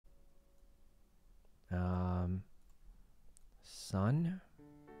sun.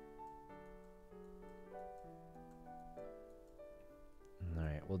 All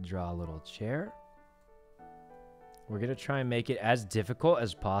right, we'll draw a little chair. We're going to try and make it as difficult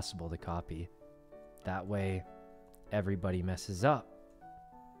as possible to copy. That way, everybody messes up.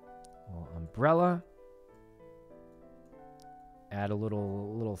 Little umbrella. Add a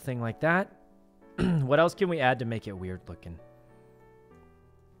little thing like that. What else can we add to make it weird looking?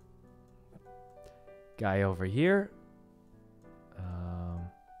 Guy over here.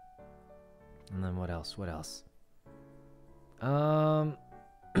 And then what else? What else?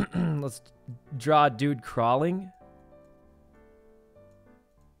 Let's draw a dude crawling.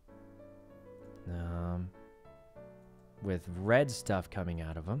 With red stuff coming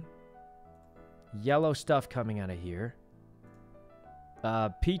out of him. Yellow stuff coming out of here.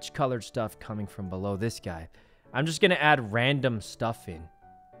 Peach colored stuff coming from below this guy. I'm just going to add random stuff in.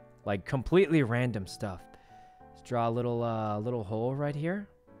 Like completely random stuff. Let's draw a little hole right here.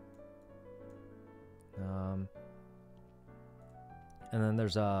 And then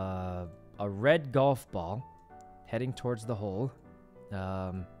there's a red golf ball heading towards the hole.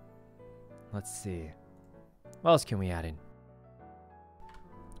 Let's see. What else can we add in?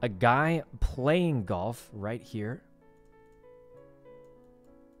 A guy playing golf right here.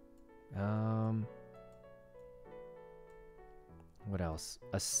 What else?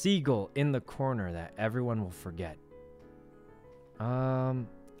 A seagull in the corner that everyone will forget. A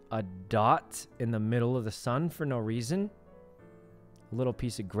dot in the middle of the sun for no reason. A little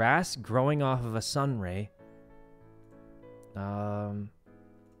piece of grass growing off of a sun ray.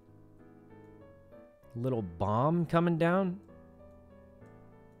 Little bomb coming down.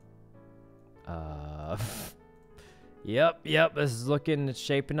 Yep. This is looking, it's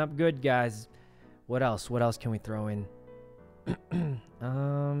shaping up good, guys. What else? What else can we throw in?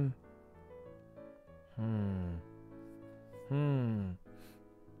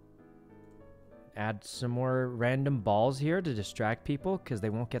 Add some more random balls here to distract people because they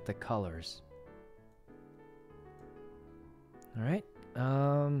won't get the colors. All right.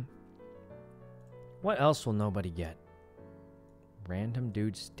 What else will nobody get? Random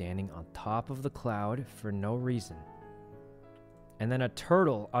dude standing on top of the cloud for no reason. And then a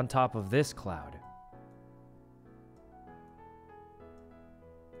turtle on top of this cloud.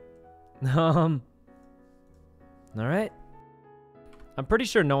 All right. I'm pretty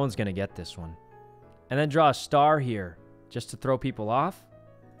sure no one's going to get this one. And then draw a star here just to throw people off.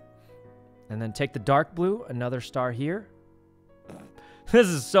 And then take the dark blue, another star here. This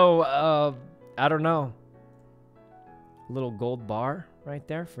is so, I don't know. A little gold bar right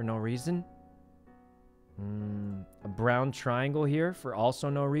there for no reason. A brown triangle here for also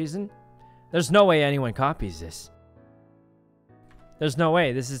no reason. There's no way anyone copies this. There's no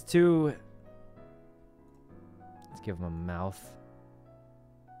way. This is too... Let's give him a mouth.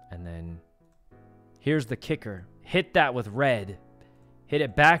 And then... Here's the kicker. Hit that with red. Hit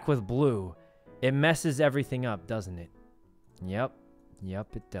it back with blue. It messes everything up, doesn't it? Yep.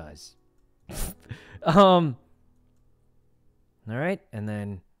 Yep, it does. All right, and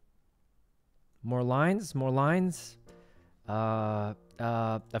then more lines. A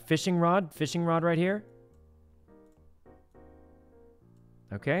fishing rod right here.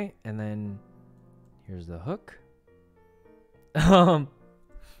 Okay, and then here's the hook.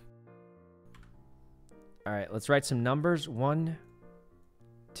 All right, let's write some numbers. 1,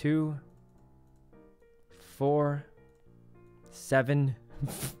 2, 4, 7,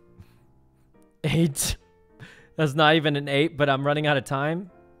 8. That's not even an 8, but I'm running out of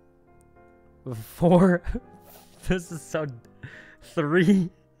time. 4. This is so... 3.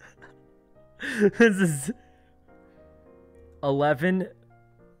 This is... 11.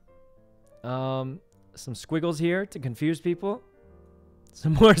 Some squiggles here to confuse people.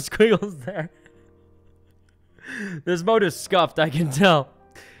 Some more squiggles there. This mode is scuffed, I can tell.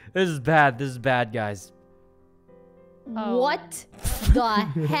 This is bad. This is bad, guys. Oh. What the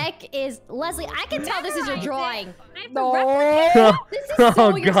heck is... Leslie, I can tell this is your drawing. No. This is so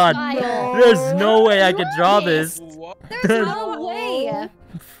Oh, your God. style. There's no way I can draw this. There's no way.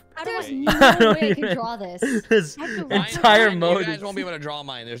 There's no way I can draw this. This entire mode. You guys won't be able to draw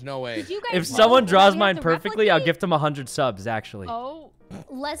mine. There's no way. If someone draws mine perfectly, I'll gift them 100 subs, actually. Oh.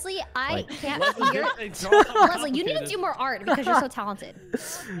 Leslie, I can't hear. Leslie, you need to do more art because you're so talented.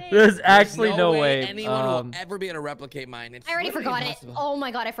 There's actually no way anyone will ever be able to replicate mine. It's I already forgot it. Oh my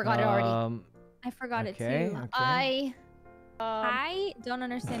God, I forgot it already. I forgot it too. Okay. I don't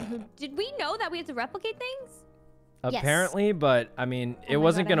understand who. Did we know that we had to replicate things? Apparently, yes. But I mean, it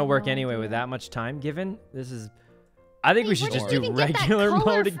wasn't going to work anyway with that much time given. This is... I think we should just do regular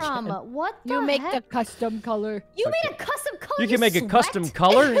mode again. What the You make heck? the custom color. You made a custom color You can make a sweat? custom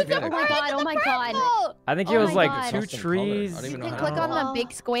color? Oh my god, oh my god. I think Oh it was my like God. 2 Custom color. trees. I don't You even know can how click to on do the that.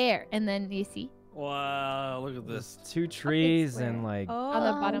 big square and then you see Wow, look at There's this. 2 trees and square. like, on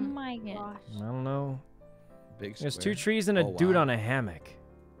the bottom. Oh my gosh. I don't know. Big There's square. 2 trees and a Oh, dude wow. on a hammock.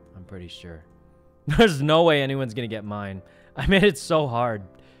 I'm pretty sure. There's no way anyone's gonna get mine. I made it so hard.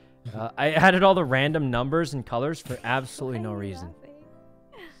 I added all the random numbers and colors for absolutely no reason.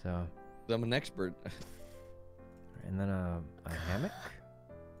 So, I'm an expert. and then a hammock.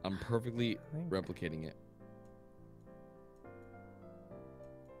 I'm perfectly I think. replicating it.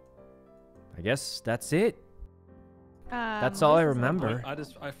 I guess that's it. That's all I remember.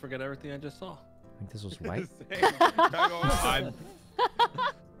 I forget everything I just saw. I think this was white. I'm-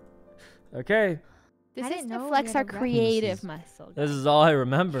 Okay, This I is didn't to know flex we our had a reference. creative muscle. this is all I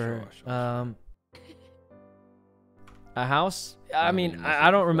remember. Sure. A house. I Yeah, mean, we must I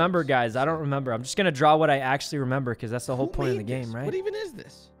have don't the remember, flex, guys. I don't so. remember. I'm just gonna draw what I actually remember because that's the whole Who point of the made game, this? right? What even is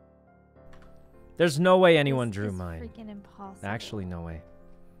this? There's no way anyone This drew is mine. Freaking impossible. Actually, no way.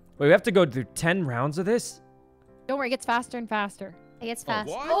 Wait, we have to go through 10 rounds of this? Don't worry, it gets faster and faster. It gets fast.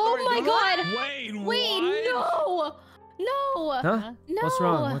 what? Oh my Wait, god. Wait, Wait, no. No. Huh? No. What's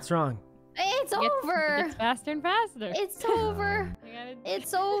wrong? What's wrong? It's It over. gets faster and faster. It's over. Um,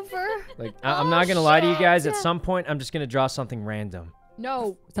 It's over. Like, I'm not gonna lie to you guys. At shit. some point, I'm just gonna draw something random.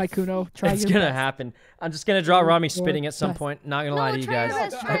 No, Sykkuno, It's gonna happen. I'm just gonna draw Rami spitting at some point. Not gonna lie to you try your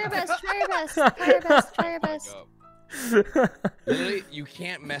guys. best. Try your best. Try your best. Try your best. Try your best. Literally, you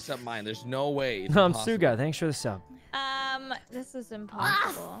can't mess up mine. There's no way. It's I'm impossible. Suga. Thanks for the sub. This is Ah,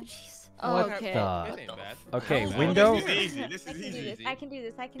 impossible. jeez. Okay. Okay, Not bad. window. This is easy. This I is can do this. easy. I can do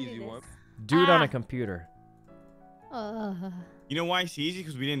this. I can Easy do one. this. Dude on Ah. a computer. You know why it's easy?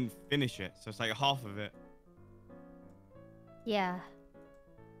 Because we didn't finish it. So it's like half of it. Yeah.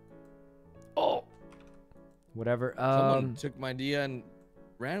 Oh. Whatever. Someone took my idea and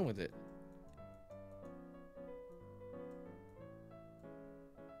ran with it.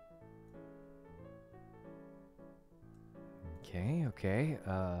 Okay. Okay.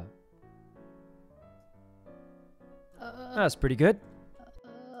 That's pretty good.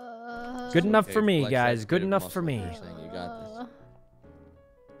 Good enough Okay, for me, flex that guys. Good creative enough muscle for me. you're saying. You got this.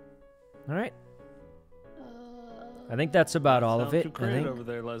 All right. I think that's about all of Sound it. too I creative think. over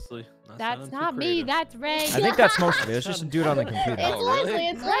there, Leslie. That's sounding too not me. creative. That's Ray. I think that's most of it. It's just a dude on the computer. It's Oh, really? Leslie.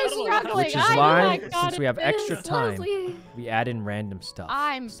 It's Ray struggling. Which is I know why, I got since it. we have extra It's time, Leslie. we add in random stuff.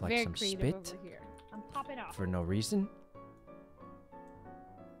 I'm Just like very some creative spit over here. I'm popping off. for no reason.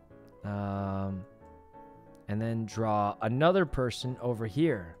 And then draw another person over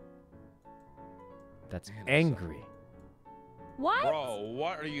here. That's Man, that's angry What? Bro,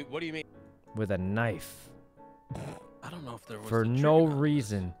 what do you mean? with a knife I don't know if there was for a no trigger on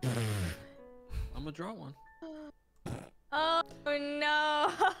reason. this. I'm gonna draw one. Oh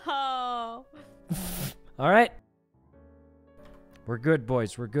no. All right. We're good,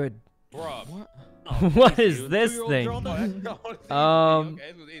 boys. We're good. Bro, what? What is this thing? Okay,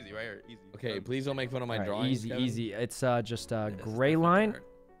 this was easy right here. Easy. Okay, please don't make fun of my All right, drawings. easy, Kevin. easy. It's just a This is gray definitely line. hard.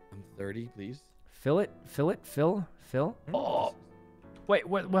 I'm 30, please. Fill it. Fill. Oh, wait.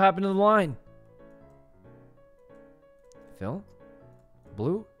 What happened to the line? Fill.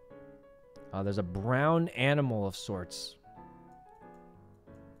 Blue. There's a brown animal of sorts.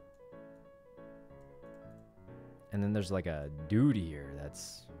 And then there's like a dude here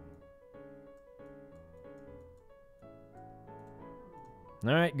that's...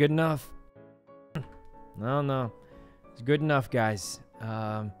 All right, good enough. No. It's good enough, guys.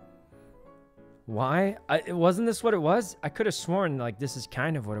 Why? Wasn't this what it was? I could have sworn like this is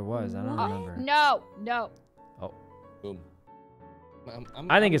kind of what it was. I don't remember. No. Boom.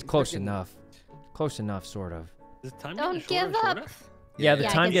 I think it's close freaking- enough. Close enough, sort of. Is time Don't getting shorter give and up. shorter? Yeah, the Yeah,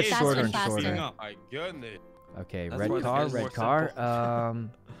 it time gets gets faster shorter and and faster. shorter. My goodness. Okay, That's red why it's car, getting more red car. simple.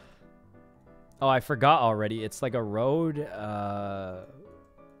 Oh, I forgot already. It's like a road.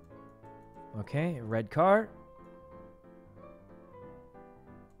 Okay, red car.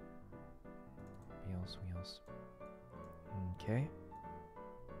 Wheels. Okay.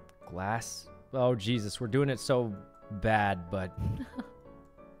 Glass. Oh, Jesus, we're doing it so bad, but...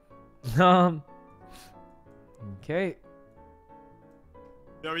 Okay.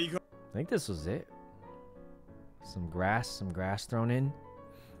 There you go. I think this was it. Some grass thrown in.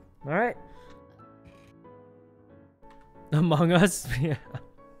 All right. Among Us. Yeah.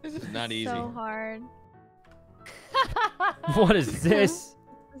 This is not easy. So hard. What is this? This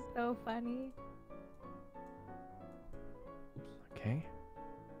is so funny. Okay.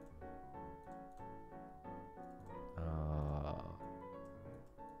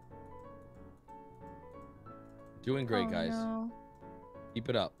 Doing great, Oh, guys. no. Keep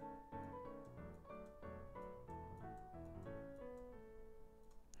it up.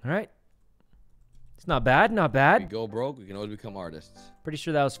 All right. It's not bad, not If we bad. go broke, we can always become artists. Pretty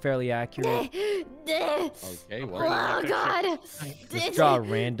sure that was fairly accurate. Okay, well. Oh God! Let's draw a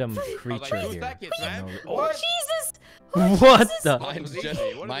random creature like, here. seconds, man. No- Oh Jesus! What the?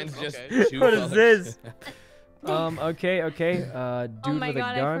 Mine's just Okay. two What is colors. this? Okay. Dude Oh my with a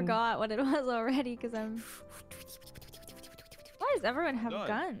god, gun. I forgot what it was already because I'm. Why does everyone have Done.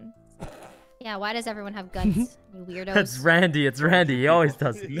 guns? Yeah, why does everyone have guns? You weirdos. That's Randy. It's Randy. He always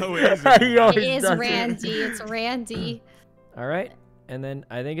does. No, it isn't. He always It is does Randy. It's Randy. All right. And then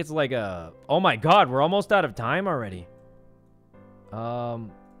I think it's like a... Oh my god, we're almost out of time already.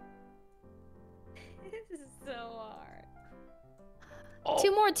 This is so hard.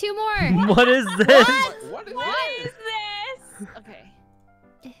 Two more. What is this? What is What this? is this? Okay.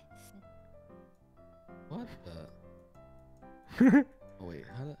 What the? Oh, wait.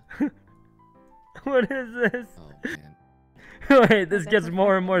 How the... What is this? Oh, man. Wait, this I'll gets never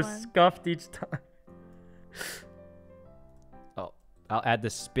more and find more one. scuffed each time. Oh, I'll add the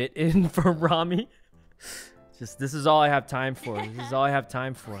spit in for Rami. Just, this is all I have time for. This is all I have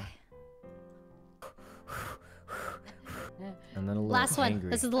time for. And then a little Last one. angry.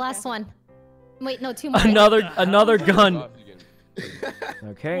 This is the last one. Wait, no, two more. Another gun.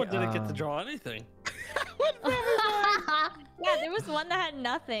 Okay. What didn't get to draw anything? Yeah, there was one that had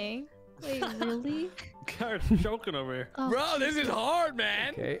nothing. Wait, really? Gar's joking over here. Oh, Bro, this is hard,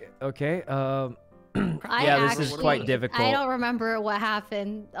 man. Okay. I Yeah, this is actually- quite difficult. I don't remember what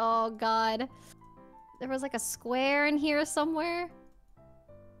happened. Oh God. There was like a square in here somewhere.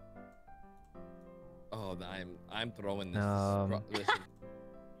 Oh, I'm throwing this. Listen,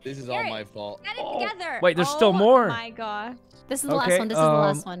 this is all Garrett, my fault. Get it together. Wait, there's oh still more. My gosh. This is the Okay, last one. This is the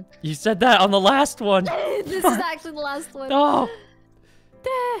last one. You said that on the last one. This is actually the last one. Oh.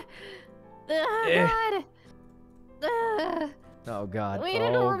 God. Oh god. We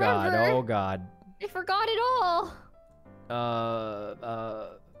didn't Oh god. remember. Oh god. I forgot it all.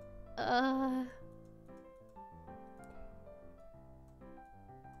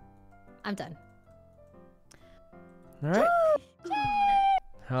 I'm done. All right.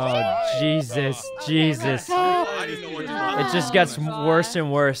 Oh Jesus, Jesus! I didn't know what you were It just gets worse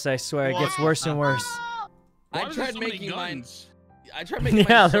and worse. I swear, it gets worse and worse. I Why are there tried so many making mine. guns? I tried making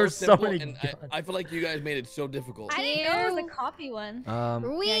Yeah, mine so there's so simple, many and guns. I feel like you guys made it so difficult. I didn't know it was a copy one.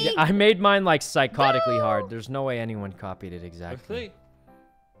 Yeah, I made mine like psychotically hard. There's no way anyone copied it exactly.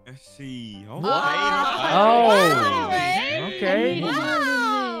 Let's see. Oh, Oh. hey, Okay.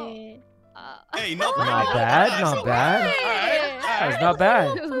 Wow. Hey, not Not bad. Not bad. That was not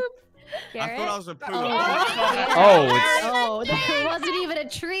bad. I thought I was a poo. Oh, it's Oh, there wasn't even a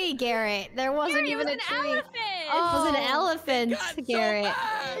tree, Garrett. There wasn't even a tree. It was an elephant, Garrett.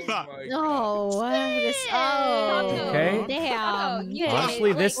 Oh, this. Oh, Okay. damn. you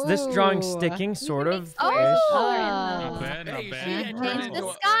honestly, this drawing's Ooh. sticking sort of. Oh. Not bad, not Hey, bad. she had turned Change into the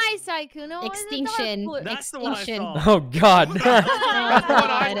a- sky, Sykkuno. Extinction. That's the one I Extinction. saw. Oh God. Oh,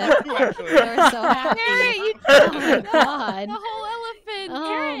 God. You're so happy. Oh my God. The whole elephant. Oh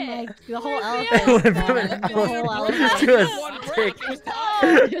Garrett. my. The whole elephant. The whole elephant. To a One stick. break,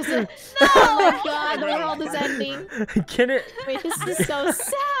 it was Oh my God. The world is ending. Can it? Wait, this is so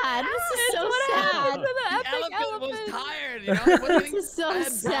sad. This is so sad. The elephant was tired, you know? It wasn't This is so It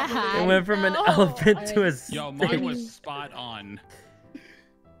sad. went from an No. elephant to a stick. Yo, mine was spot on.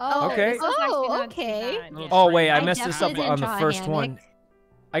 Okay. this was actually Oh, not too okay. bad, yeah. Oh wait, I I messed this up definitely on the didn't draw a first one. hammock.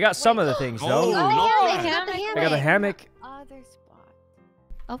 I got some of the things Oh, though. not Oh, bad. you got the hammock. I got a hammock. Other spot.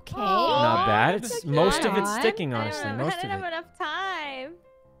 Okay. Not bad. It's most of it's God. sticking, I honestly. don't Most have of it. enough time.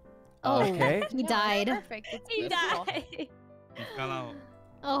 Oh, Okay. he died. Perfect. He died. He fell out.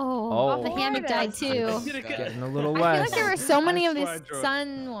 Oh, the Oh. hammock died too. Getting a little I feel less. like there were so many of these swear I drove.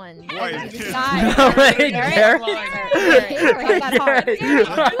 sun ones. Wait, Just yeah. died. No way, Garrett. Garrett.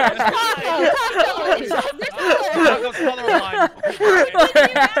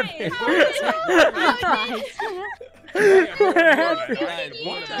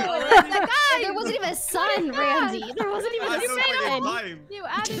 There wasn't even a sun, Randy. There wasn't even I a feel like it's sun. time. You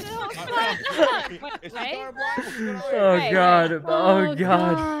added a whole right? Oh Right, God. right. Oh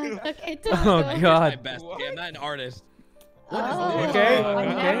God. Okay, Oh My God. best. Yeah, I'm not an artist. What is this? this? Okay, I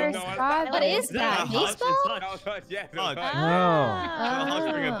okay. never saw What is that? Yeah, Baseball? Fuck. Oh.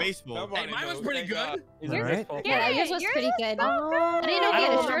 I'll bring a baseball. Hey, mine was pretty good. Alright. Yeah, yours was pretty good. I didn't know I if you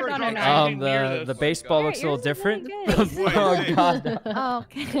had a don't shirt on or remember not. doing The baseball looks a little Yours is really different. good. Oh God.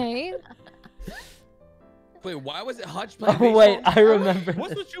 Okay. Wait, why was it Hutch playing Oh wait, baseball? I remember.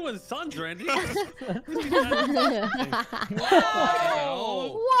 What's with you and Sons, Randy?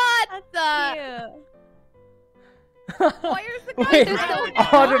 Whoa! What the? Where's the gun? Wait, There's no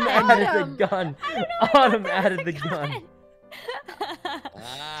Autumn gun. added the gun. Autumn added the gun.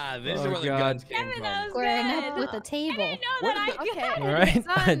 Ah, this is Oh, where the God. guns came Kevin, from. that was Squaring good. up with a table. I didn't know Where that did I Okay. All right,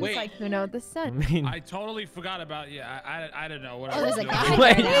 The sun, Wait. Sykkuno, the I sun. mean, I totally forgot about I don't know what Oh, I was there's a doing. guy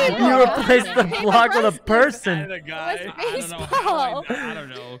wait, there now. you replaced the block with a person. Added a guy. It was I don't know how. I don't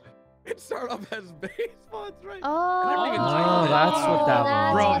know. It started off as baseball. That's right. Oh, Oh, that's what that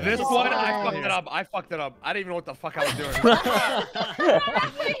was. Bro, what this this one, I was. fucked it up. I fucked it up. I didn't even know what the fuck I was doing.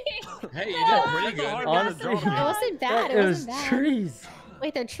 Hey, you did pretty good. Honestly, It wasn't bad. it It was wasn't bad. trees.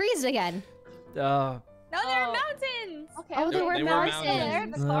 Wait, they're trees again. No, they're Oh. mountains. Okay. Oh, They they were were mountains.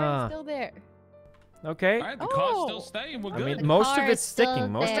 mountains. The car Ah. is still there. Okay. All right, the car's Oh. still staying. We're I good. mean, most of car's it's sticking. still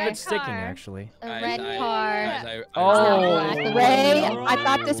Most of there. it's sticking, Car. actually. A Guys, red I- car. guys, I Oh. black. Ray, I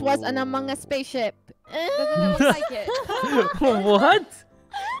thought this was an Among Us spaceship. Doesn't look like it. What?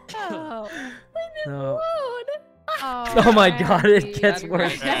 Oh. No. Oh, Oh my God, it Randy. gets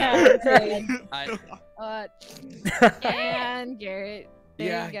worse. I, And Garrett. There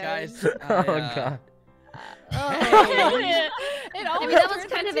yeah, you go. guys. Oh God. Oh. I mean, that was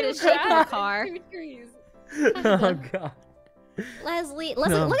kind of in a shaky car. Oh God. Leslie, No.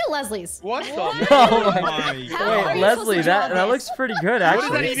 look at Leslie's. What the? Oh my How are Wait, you supposed Leslie, to draw that this? looks pretty good, What is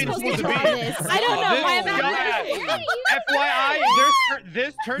that actually. even Supposed to supposed to draw be? this. I don't know why I'm FYI,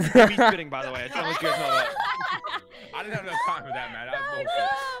 this turns to me spitting, by the way. I just want to let you guys know that. I didn't have enough time for that, man.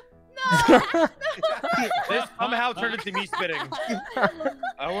 I This somehow turned into me spitting.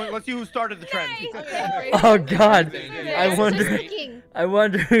 Let's see who started the trend. Oh God. Yeah, I it's wonder. Thinking. I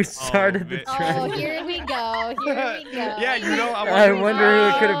wonder who started the man. Oh, trend. here we go. Here we go. Yeah, you know, I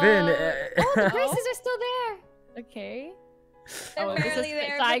wonder who it could have Oh, been. the braces are still there. Okay. They're Oh, this is barely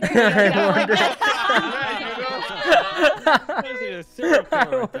there. Sykkuno. Honestly, a serial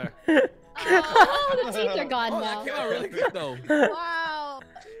killer right there. Oh, the teeth are gone Oh, now. that came out really good though. Wow.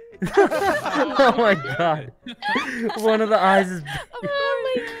 Oh my God. One of the eyes is.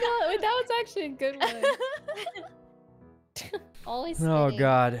 Oh my god. Wait, that was actually a good one. Always Oh spitting.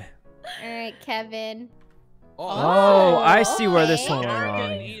 God. All right, Kevin. Oh, I see where this okay. one went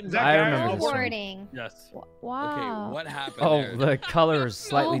wrong. Is that I Garrett? remember this one. Wording. Yes. Wow. Okay, what happened Oh, there? the color is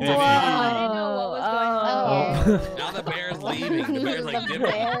slightly Oh, different. wow. I didn't know what was going on. Oh. Now the bear's leaving. The bear's like The dipping.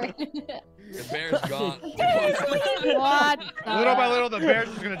 bear. The bear's gone. What? Little by little, the bear's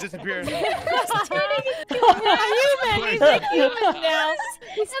just gonna disappear. He's human. He's a human now.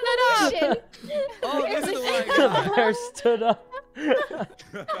 He stood up. Oh, this is what I The got. bear stood up.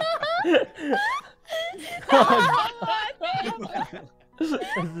 This is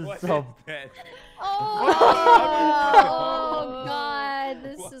so. Oh God,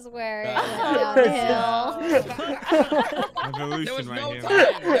 this is where it went downhill. Evolution There was right no here. time.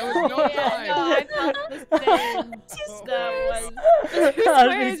 There was no Yeah, time. no, I felt the same. That was. How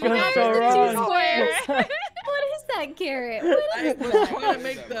did this go so wrong? What is that, Garrett? What I is was that? trying to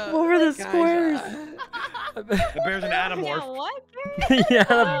make the. What were the guys, squares? The bear's an animorph. What? Yeah,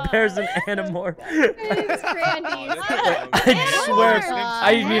 the bear's an animorph. It's Randy's. I swear,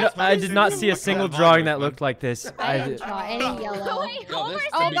 Animorph. I did not see a single drawing that looked like this. I didn't draw any yellow. Wait, Yo, Homer's this,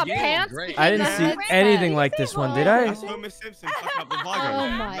 Oh, the the beginning pants? was great. I didn't see anything like this one, did I? That's Homer Simpson fucking up the vlog. Oh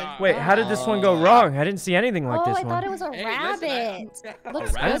my. Wait, how did this one go wrong? I didn't see anything like Oh, this I thought it one. was a Hey, rabbit. listen,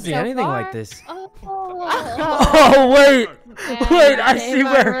 Looks I didn't good see so anything far. like this. Oh. Oh wait, wait, I see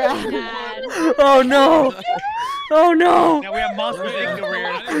where. Oh no! Oh no! Now we have monsters Inc. over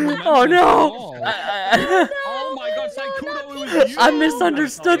here. Oh no! Oh my God, Sykkuno, it was you. I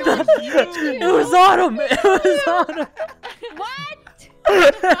misunderstood that. It was Autumn. It was Autumn. What?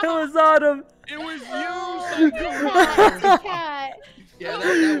 It was Autumn. It was you, It's a cat. Yeah,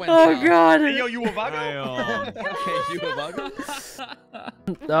 that went Oh down. God. Hey, yo, you a vago? Okay, you a bug?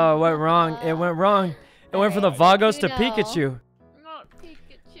 Oh, it went wrong. It went wrong. It went from the Vagos to Pikachu. Not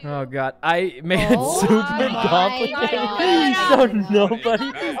Pikachu. Oh God, I made it Oh super my complicated God. so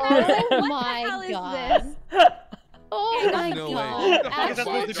nobody. Oh What my the hell is God. this? Oh my No way. God. What the fuck is that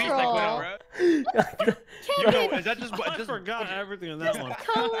supposed to be, Actual Sykkuno, troll. bro? You know, is that just I forgot everything in that one.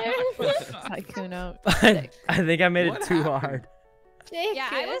 Sykkuno. I think I made it too hard. Yeah,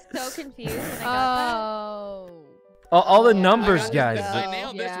 I was so confused when I got Oh. All the Yeah, numbers, I guys.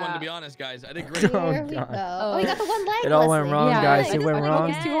 nailed this one, Yeah. to be honest, guys. I did great. Here Oh, we God. go. Oh, we got the one leg. It all went Leslie. wrong, Yeah, guys. I It just went wanna wrong.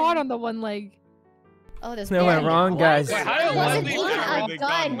 focus too hard on the one leg. Oh, there's It went blood. wrong, guys. Wait, how It did wasn't Leslie even turn a around? big gun,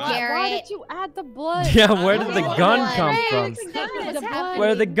 gun, man? Why Garrett. did you add the blood? Yeah, where did the Oh, gun God. come Hey, from? it's exactly What's the blood. Where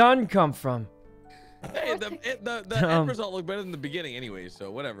did the gun come from? Hey, the end result looked better than the beginning anyway,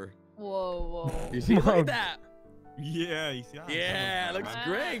 so whatever. Whoa. You see, look at that. Yeah, you see that? Yeah, it looks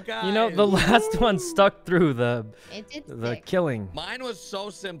great, guys. You know, the last one stuck through the stick. killing. Mine was so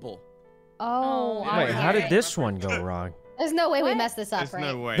simple. Oh. Yeah. Wait, how did this one go wrong? There's no way we messed this up, There's right?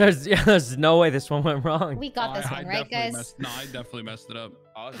 no way. There's no way this one went wrong. We got this one, right, guys? No, I definitely messed it up.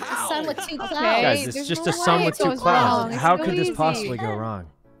 The sun with 2 clouds. Guys, it's there's just no a sun way with it 2 goes clouds. wrong. How It's could so this easy. possibly go wrong?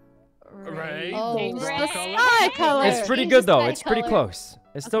 Right? Oh, Change the right. sky color. It's pretty Change good the though. sky It's pretty color. close.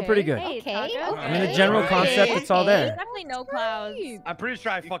 It's still pretty good. Okay, Taco? okay. I mean, the general concept, it's all there. Definitely no clouds. I'm pretty sure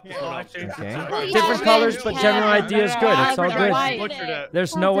I fucked this one up. Okay. Different colors, but general idea is good. It's all good. Butchered it.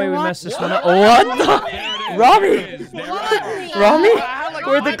 There's no way we messed this one up. What the? Robbie! Robbie?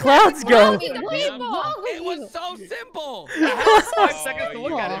 Where'd the clouds go? What is wrong with It you? was so simple. 5 seconds to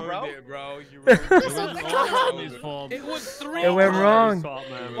look at it, bro. It was 3. It went wrong.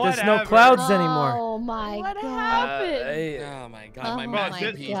 There's no clouds anymore. Oh my What god. happened? Oh my god, my Oh math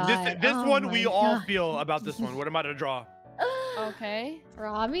my piece. God. This Oh one my we all God. feel about this one. What am I to draw? Okay.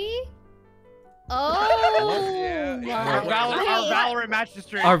 Robbie? Oh Yeah, yeah. Our my Valorant match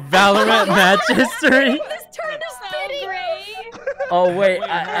history. Our Valorant match history. This turn is So spinning. great. Oh wait,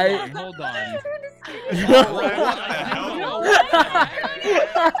 Hold on.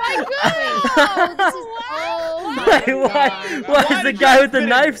 Oh, this is, oh my Wait, god. why is the guy with the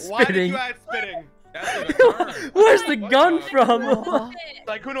knife Why did spitting? you add spitting? Where's the gun from?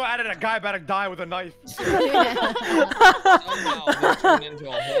 Sykkuno added a guy about to die with a knife. Somehow this turned into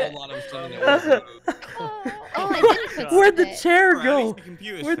a whole lot of something that wasn't. Oh, I didn't fix Where'd the it. chair At go? least the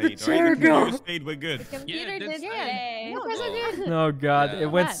computers Where'd the fade, chair right? The go? computers fade, we're good. Computer did did stay. You guys are good. Oh god, Yeah.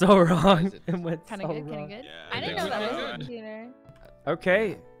 it went Not so wrong. It went Kind so of good. Kind wrong. of good. Yeah, I didn't know that was a good. computer.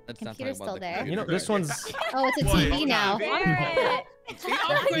 Okay, Let's not Computer's talk about still the there. computer. you know this one's. Oh, it's a Boy, TV hold now. on. Garrett. He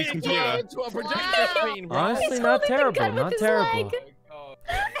upgraded computer. it to a projector screen, bro. Honestly, not terrible. Not terrible.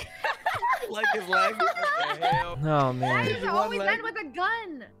 Like his leg. What the hell? Oh man. He's always end with a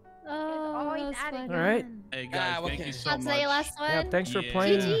gun. Oh, that's funny. All right. Hey Ah, guys, what thank can- you so That's much. your last one. Yeah, thanks for Yeah.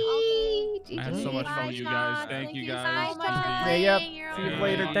 playing. GG. I had so much fun with you guys. Thank you guys. Yeah, yep. See you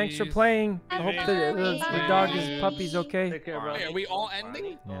later. Thanks for playing. I hope the dog is puppy's okay. Take care, bro. Wait, are we all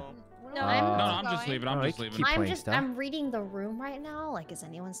ending? Yeah. No, Uh, No, I'm just leaving. I'm No, just you leaving. keep I'm playing just, stuff. I'm reading the room right now. Like, is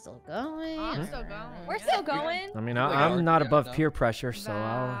anyone still going? I'm still going. We're still going. I mean, Like I'm not our- above yeah, peer pressure, so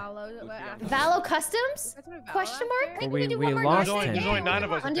I'll. Valo Customs? Question mark? Well, we one more lost Gartic? him. There's only 9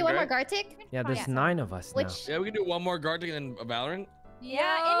 of us. Wanna do one more Gartic? Yeah, there's 9 of us now. Which? Yeah, we can do one more Gartic and then a Valorant.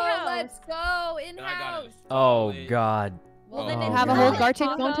 Yeah, in-house. Let's go. In-house. Oh god. Well, Oh, then You it's have a God. whole not Gartic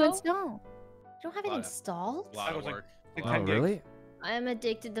Taco. phone to install. You don't have it installed? Lot of was like- work. Oh 10 gigs. really? I'm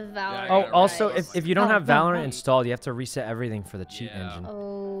addicted to Valorant. Yeah, Oh, right. also, if you don't have Oh, Valorant right. installed, you have to reset everything for the cheat Yeah. engine.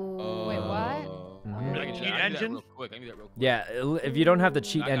 Oh. Wait, what? Mhm. Like a cheat engine? Yeah, if you don't have the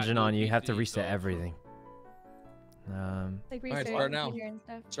cheat engine on, you have to reset everything. Like Alright, research start now. computer and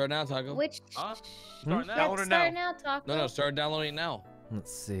stuff. Start now, Taco. Which? Huh? Hmm? Download Let's it start now. now, Taco. No, start downloading now.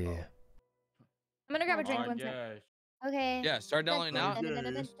 Let's see. I'm gonna grab a drink one second. Okay. Yeah, start downloading now.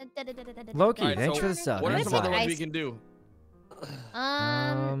 Loki, Alright, thanks so for the sub. What are Thanks some a other lot. ones we Ice- can do?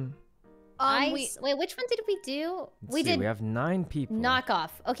 Ice. Wait, which one did we do? Let's see, we have 9 people. Knockoff.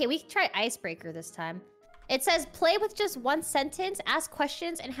 Okay, we can try Icebreaker this time. It says play with just one sentence, ask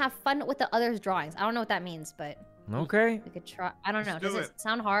questions, and have fun with the others' drawings. I don't know what that means, but Okay. we could try. I don't know. Let's Does do it it.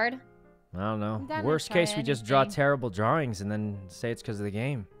 sound hard? I don't know. I'm down to Worst try case, we just draw anything. terrible drawings and then say it's because of the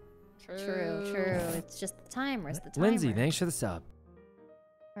game. True. It's just the timer. It's the timer. Lindsay, thanks for the sub.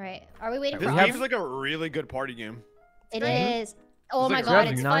 All right. Are we waiting This for? have- game's like a really good party game. It is. Oh It's my like god,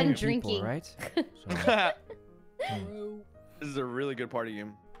 We it's have fun 9 people, drinking. right? This is a really good party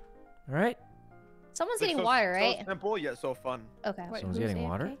game. All right. Someone's It's getting so- water, so right? simple yet so fun. Okay. Someone's getting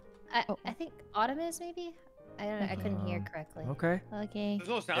water? I think Autumn is maybe. I don't know. I couldn't hear correctly. Okay. Okay. There's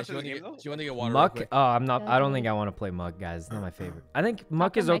no Yeah, sound she to want this to game though. get, she want to get water. Muck? real quick. Oh, I'm not. I don't Okay. think I want to play Muck, guys. It's not my favorite. I think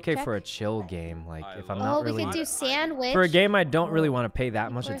Muck is mic okay check? for a chill game. Like if I'm Oh, not we really could do sandwich. for a game I don't really want to pay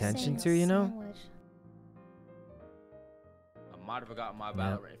that much Or attention sandwich, to. You know. sandwich. I might have forgotten my Yeah.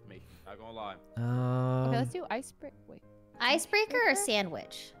 Valorant information. Not gonna lie. Okay, let's do icebreaker. Wait. Icebreaker or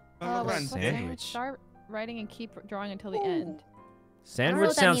sandwich? Oh, wait, friends. what's Sandwich. Start writing and keep drawing until the end. Sandwich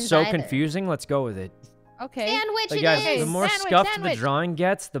what that sounds means so either. confusing. Let's go with it. Okay. Sandwich Like, it guys, is. the more Sandwich, scuffed the sandwich. drawing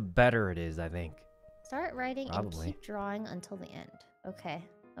gets, the better it is. I think. Start writing Probably. and keep drawing until the end. Okay.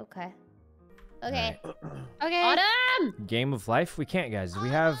 Okay. Alright. Okay. Autumn! Game of life. We can't, guys. We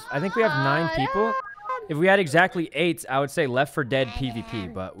have. I think we have 9 people. If we had exactly 8, I would say Left 4 Dead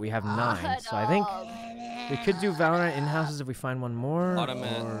PvP, but we have 9. So I think we could do Valorant in-houses if we find one more. Autumn,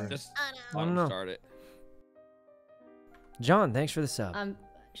 or- just I don't Autumn know. start it. John, thanks for the sub.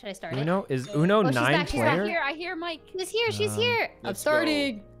 Should I start Uno? it? Is Uno she's 9 back, she's player? back. I hear Mike. She's here. She's here. I'm Let's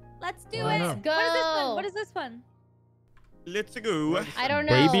starting. Let's do Why it. not? Go. What is this one? Let's go. I don't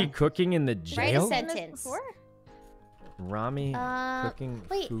know. Baby cooking in the Write a jail? sentence. Rami cooking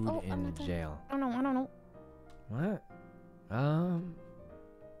wait, food I'm in not done. jail. I don't know. What?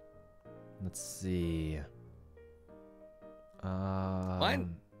 Let's see.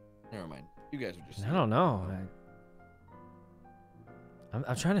 Mine? Never mind. You guys are just. I don't know.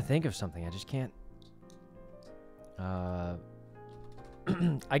 I'm trying to think of something. I just can't. I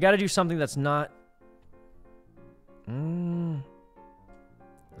gotta do something that's not.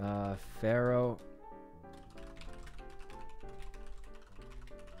 Pharaoh.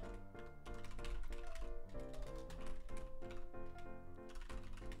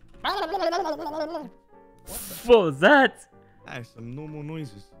 What was that? That is some normal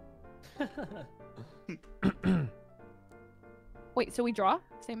noises. Wait, so we draw?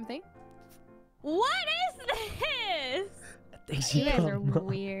 Same thing? What is this? I think she You guys got are mine.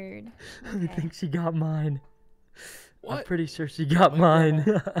 weird. I think she got mine. I'm What? pretty sure she got mine.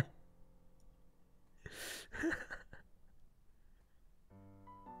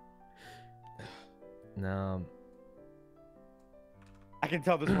 No. I can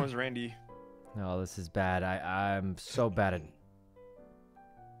tell this one's Randy. No, this is bad. I'm so bad at.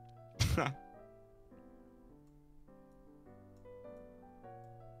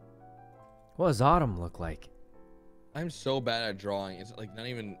 What does Autumn look like? I'm so bad at drawing. It's like not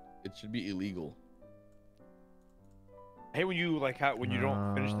even. It should be illegal. I hate when you like when you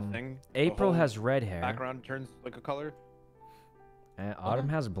don't finish the thing. the April whole has red hair. background turns like a color. And Autumn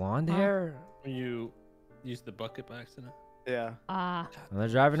has blonde hair. When you use the bucket by accident. Yeah. And they're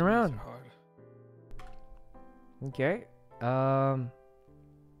driving Some of around. these are hard. Okay.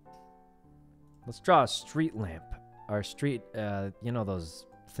 Let's draw a street lamp. Or street, you know those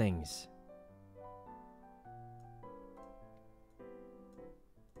things.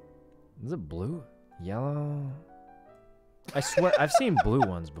 Is it blue? Yellow? I swear, I've seen blue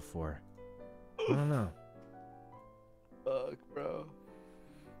ones before. I don't know. Fuck, bro.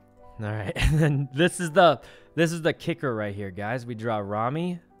 All right, and then this is the kicker right here, guys. We draw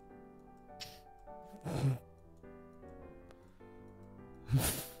Rami.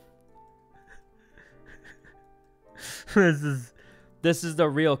 This is the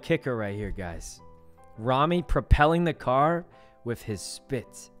real kicker right here, guys. Rami propelling the car with his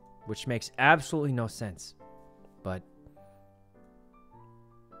spit, which makes absolutely no sense. But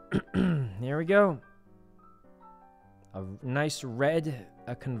here we go. A nice red,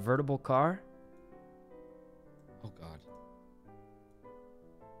 a convertible car. Oh God.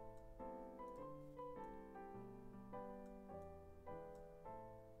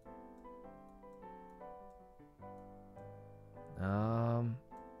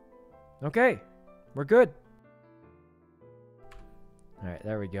 Okay, we're good. All right,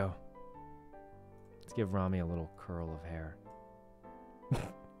 there we go. Let's give Rami a little curl of hair.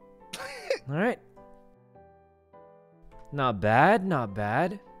 All right. Not bad, not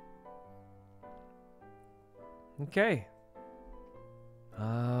bad. Okay.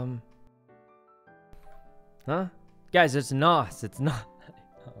 Huh? Guys, it's NOS. It's not.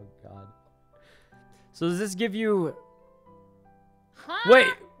 Oh God. So does this give you? Huh? Wait,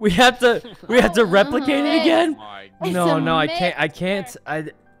 we have to replicate it again? It's No, a no, I mix. can't. I can't.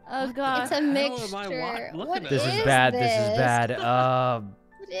 Oh God. It's a mixture. What This is bad. This is bad.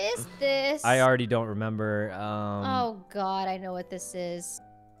 What is this? I already don't remember. Oh God, I know what this is.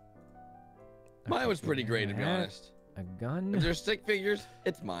 Mine was pretty great, to be honest. A gun? If there's stick figures,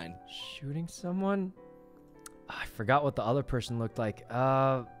 it's mine. Shooting someone? I forgot what the other person looked like.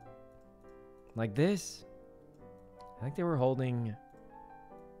 Like this? I think they were holding...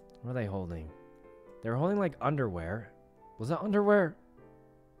 What were they holding? They were holding like underwear. Was that underwear?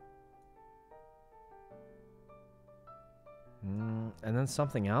 And then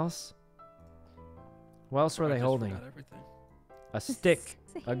something else? What else were they holding? A stick.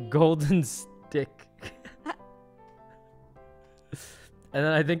 A golden stick. And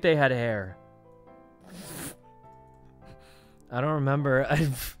then I think they had hair. I don't remember.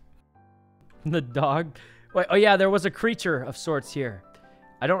 The dog. Wait, oh yeah, there was a creature of sorts here.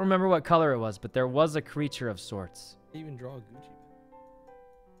 I don't remember what color it was, but there was a creature of sorts. Even draw a Gucci.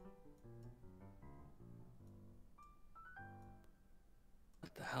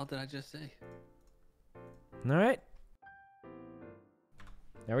 What the hell did I just say? All right.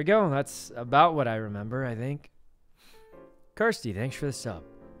 There we go. That's about what I remember, I think. Kirsty, thanks for the sub.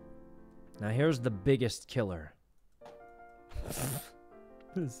 Now here's the biggest killer.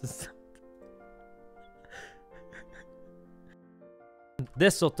 This is...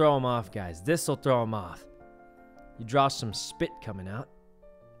 This'll throw him off, guys. This'll throw him off. You draw some spit coming out.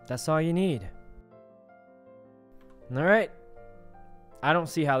 That's all you need. All right. I don't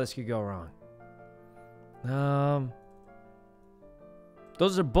see how this could go wrong.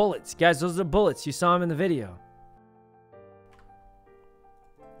 Those are bullets, guys. Those are bullets. You saw them in the video.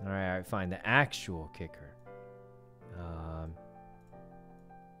 All right, fine. The actual kicker.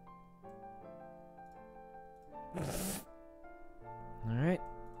 All right.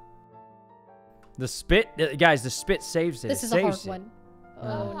 The spit, guys. The spit saves it. This is a hard one.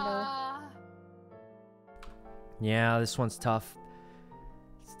 Oh no. Yeah, this one's tough.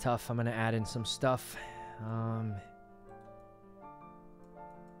 It's tough. I'm gonna add in some stuff.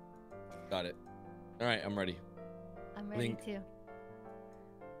 Got it. All right, I'm ready. I'm ready too.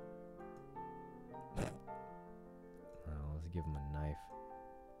 Oh, let's give him a knife.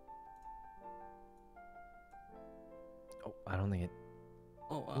 Oh, I don't think it.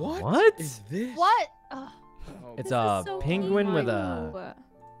 Oh, What is this? What? It's a so penguin cute. with a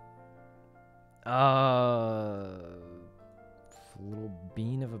little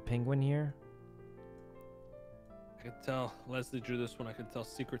bean of a penguin here. I could tell Leslie drew this one. I could tell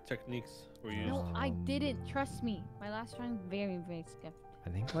secret techniques were used. No, I didn't. Trust me. My last drawing very, very skipped. I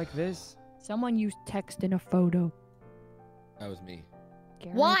think like this. Someone used text in a photo. That was me.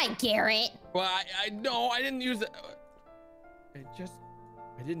 Garrett? Why, Garrett? Well, I no, I didn't use it.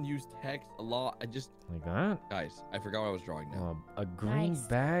 I didn't use text a lot. I just Like that. guys, I forgot what I was drawing now. A green Nice.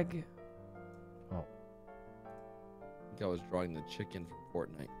 bag. Oh, I think I was drawing the chicken from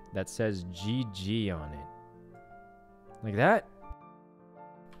Fortnite. that says GG on it. Like that.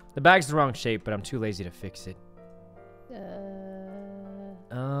 The bag's the wrong shape, but I'm too lazy to fix it.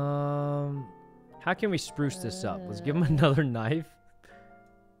 How can we spruce this up? Let's give him another knife.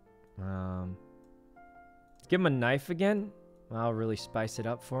 Let's give him a knife again. I'll really spice it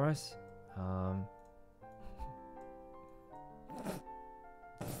up for us.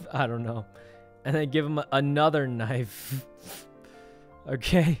 I don't know. And then give him another knife.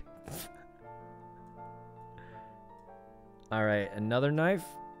 Okay. All right, another knife.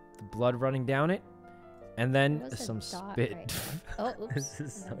 The blood running down it. And then There was a some dot spit. right Oh, oops. This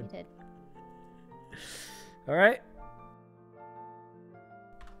is No, so- you did. All right.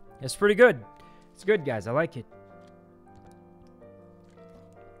 It's pretty good. It's good, guys. I like it.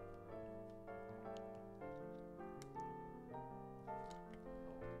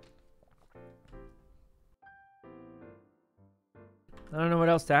 I don't know what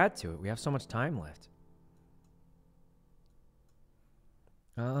else to add to it. We have so much time left.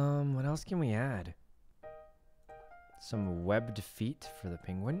 What else can we add? Some webbed feet for the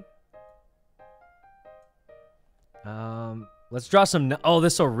penguin. Let's draw some. Oh,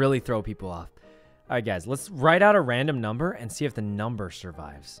 this will really throw people off. All right, guys. Let's write out a random number and see if the number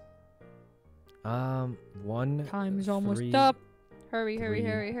survives. 1. Time is almost 3, up. Hurry, hurry, 3,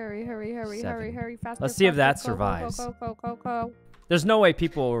 hurry, hurry, hurry, hurry, 7. hurry, hurry, faster. Let's see if that faster. Go, survives. Go, go, go, go, go. There's no way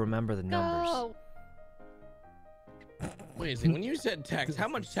people will remember the numbers. Go. Wait a second, when you said text, how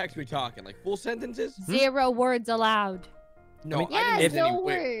much text we talking? Like full sentences? 0 words allowed. No, mean, I Yes, didn't use no any. Wait,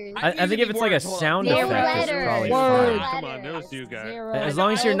 words. I didn't I use think any if it's like a words. Hold on. sound Zero effect, it's letters. probably Word. fine. Come on, there's you guys. 0. As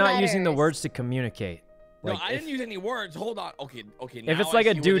long as you're not using the letters. words to communicate. No, Like, I didn't use any words. Hold on. Okay. if now it's like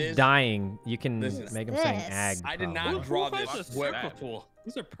I a see what it dude is. dying, you can Listen. make him saying This? ag. I did probably. not draw Who this. finds a where- circle tool?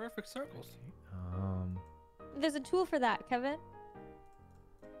 These are perfect circles. There's a tool for that, Kevin.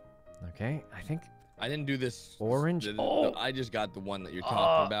 Okay, I think I didn't do this. Orange? Oh. I just got the one that you're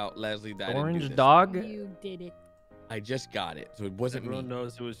talking about, Leslie. That I didn't do orange this. dog. You did it. I just got it, so it wasn't Everyone me.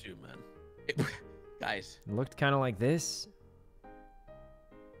 knows it was you, man. Guys, Looked kind of like this.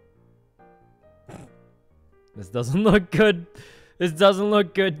 This doesn't look good. This doesn't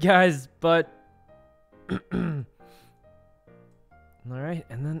look good, guys. But all right,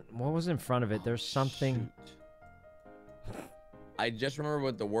 and then what was in front of it? There's something. shoot. I just remember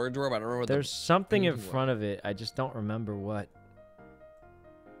what the words were, but I don't remember what There's something in painting was. front of it. I just don't remember what.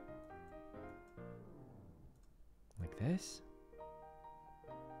 Like this?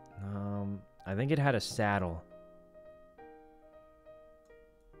 I think it had a saddle.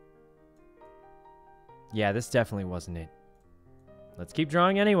 Yeah, this definitely wasn't it. Let's keep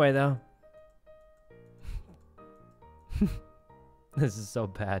drawing anyway, though. This is so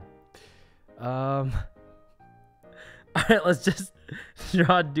bad. All right, let's just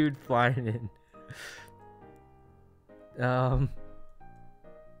draw a dude flying in.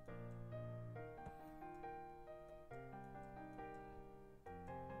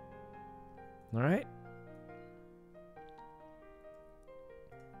 All right.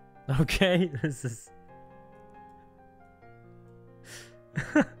 Okay, this is.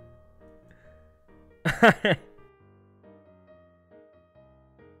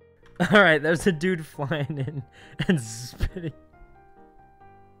 Alright, there's a dude flying in and spitting.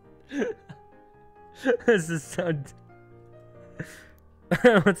 This is so...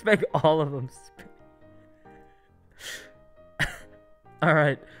 Let's make all of them spit.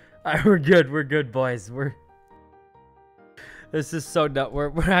 Alright. We're good, boys. This is so dumb.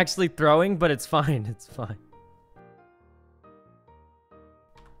 We're actually throwing, but it's fine. It's fine.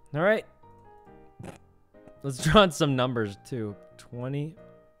 Alright. Let's draw on some numbers, too.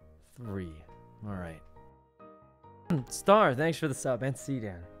 23. Alright. Star, thanks for the sub. And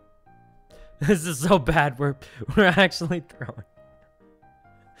C-Dan. This is so bad. We're actually throwing.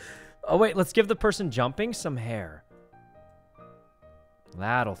 Oh, wait. Let's give the person jumping some hair.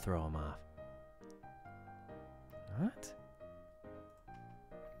 That'll throw him off. What?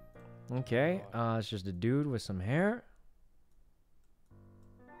 Okay. It's just a dude with some hair.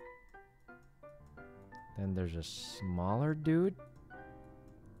 Then there's a smaller dude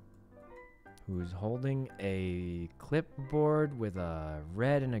who's holding a clipboard with a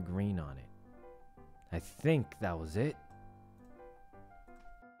red and a green on it. I think that was it.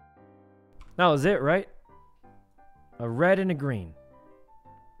 That was it, right? A red and a green.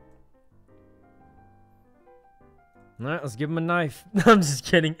 Alright, let's give him a knife. I'm just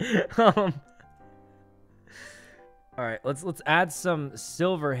kidding. Alright, let's add some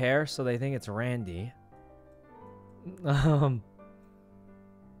silver hair so they think it's Randy.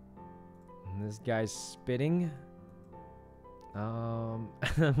 This guy's spitting. And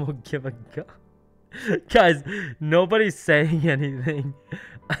then we'll give a gun. Guys, nobody's saying anything.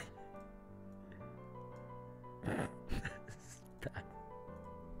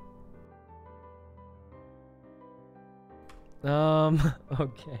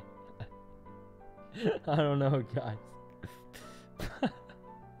 Okay. I don't know, guys.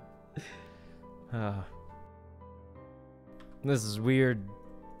 This is weird.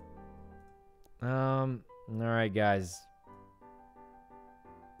 Alright, guys.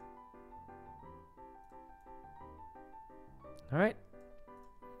 Alright.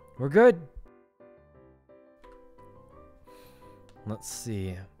 We're good. Let's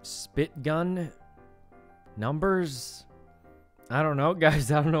see. Spit gun. Numbers. I don't know,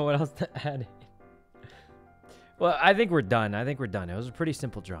 guys. I don't know what else to add in. Well, I think we're done. It was a pretty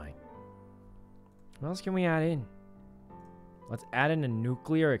simple drawing. What else can we add in? Let's add in a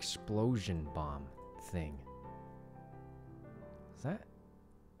nuclear explosion bomb thing.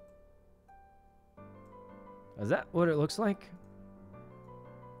 Is that what it looks like?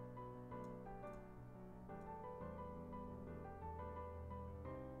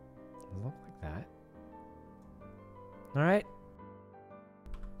 Does it look like that? All right.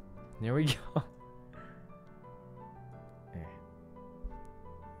 There we go. All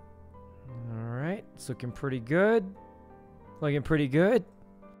right. It's looking pretty good. Looking pretty good.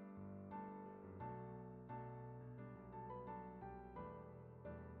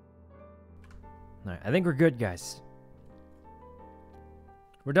 All right. I think we're good, guys.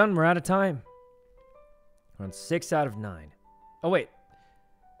 We're done. We're out of time. We're on 6 out of 9. Oh, wait.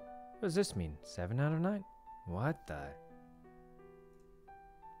 What does this mean? 7 out of 9? What the...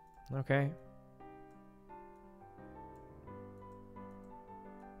 Okay.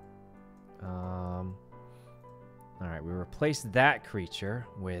 Alright, we replaced that creature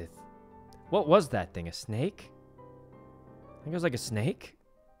with... What was that thing? A snake? I think it was like a snake?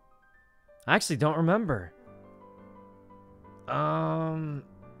 I actually don't remember.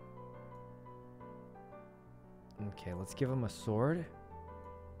 Okay, let's give him a sword.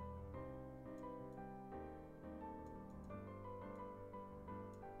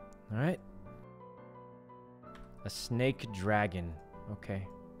 Alright. A snake dragon. Okay.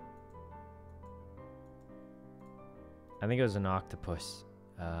 I think it was an octopus.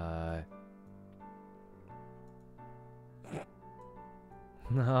 Alright.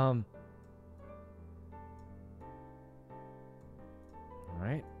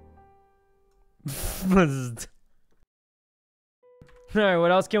 Alright,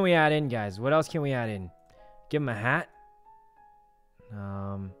 what else can we add in, guys? What else can we add in? Give him a hat.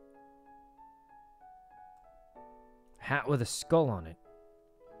 Hat with a skull on it.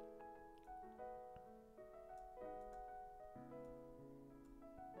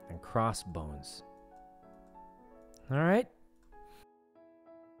 And crossbones. Alright.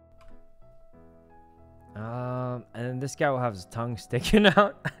 And then this guy will have his tongue sticking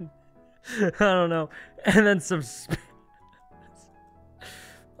out. I don't know. And then some...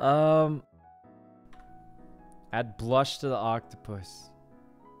 Add blush to the octopus.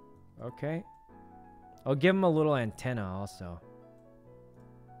 Okay. I'll give him a little antenna also.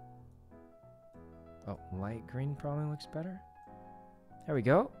 Oh, light green probably looks better. There we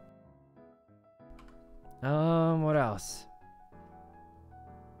go. What else?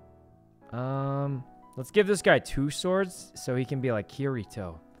 Let's give this guy 2 swords so he can be like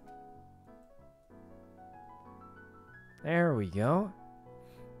Kirito. There we go.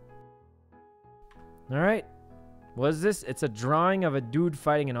 All right. What is this? It's a drawing of a dude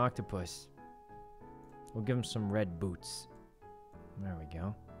fighting an octopus. We'll give him some red boots. There we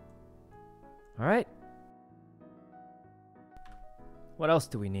go. All right. What else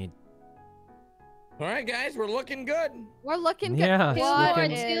do we need? All right, guys, we're looking good. We're looking good. Yeah, Two it's more,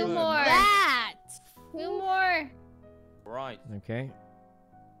 looking- two more. That. 2 more. Right. Okay.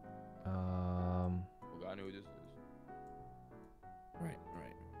 Oh, I know who this is. Right.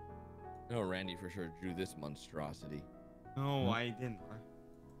 No, Randy for sure drew this monstrosity. No, I didn't.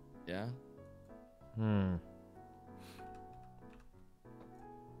 Yeah?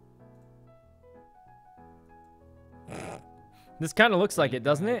 This kind of looks like it,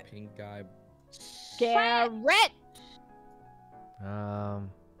 doesn't it? Pink guy. Garrett.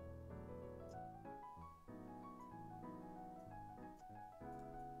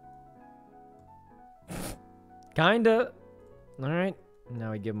 Kinda. All right.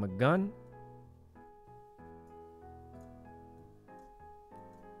 Now we give him a gun.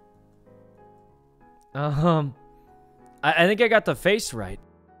 I think I got the face right.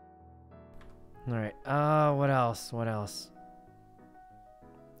 All right. What else? What else?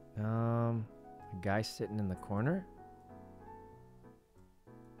 A guy sitting in the corner.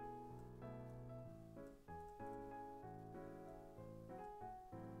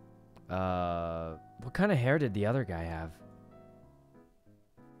 What kind of hair did the other guy have?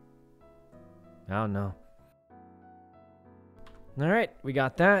 I don't know. All right, we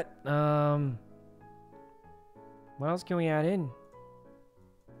got that. What else can we add in?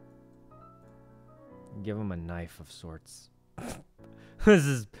 Give him a knife of sorts. This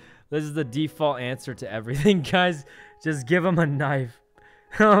is the default answer to everything, guys. Just give him a knife.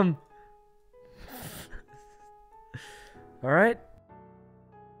 All right.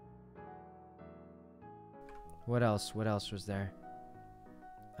 What else? What else was there?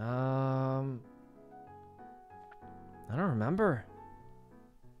 I don't remember.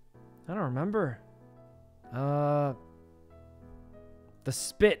 The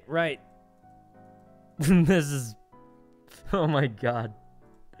spit, right. This is... Oh my god.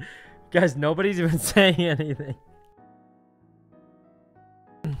 Guys, nobody's even saying anything.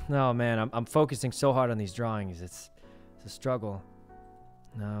 Oh man, I'm focusing so hard on these drawings. It's a struggle.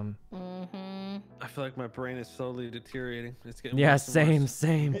 I feel like my brain is slowly deteriorating. It's getting Yeah, worse and worse.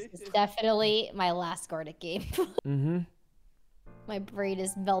 same. This is definitely my last Gartic game. My brain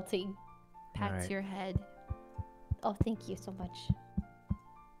is melting. Pat Alright. your head. Oh, thank you so much.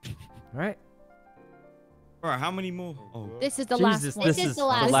 All right. Alright, how many more? Oh, This is the Jesus, last one. This is the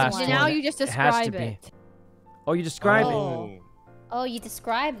last one. Now you just It has to describe be. it. Oh, you describe it. oh. Oh, you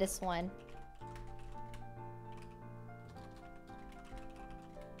described this one.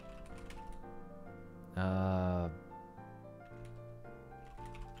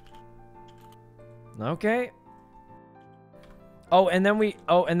 Okay. Oh, and then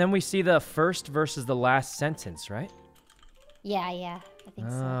we see the first versus the last sentence, right? Yeah, I think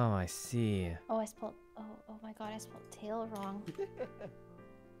so. Oh, I see. Oh, I spelled. Oh my god, I spelled tail wrong.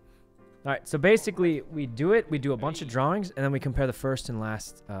 All right, so basically we do a bunch of drawings, and then we compare the first and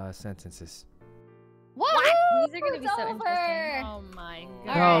last sentences. What? These are gonna be so interesting. Oh my Oh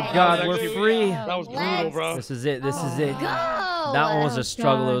god. god, That was we're actually- free. That was brutal, bro. This is it. This is it. Go! That one was a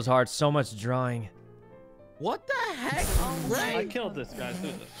struggle. It was hard. So much drawing. What the heck? I killed this guy.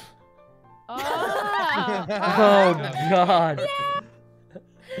 Who's this? Oh. Oh god.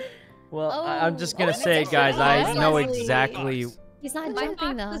 Well, I'm just gonna Oh, say, that's guys, I actually know Fuslie. exactly. He's not My jumping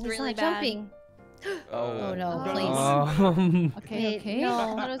box though. was He's really not bad. jumping. Oh no, Oh. please. Okay, Wait, okay.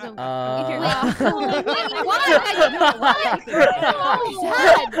 no. That was a...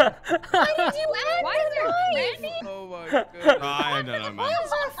 Why is there Randy? Oh my god. I don't know, man. What is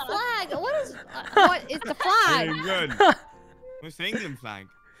that flag? What is? What is the flag? Doing good. What's the England flag?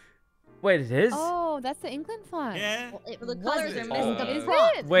 Wait, it is? Oh, that's the England flag. Yeah. Well, it The colors wasn't. are messed up. Is wrong.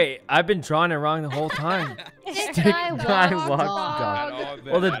 it? Wait, I've been drawing it wrong the whole time. This Stick guy guy walked walked dog. dog.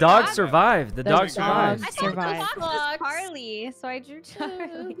 Well, the dog survived. The dog dogs survived. I thought the Survive. box was Charlie, so I drew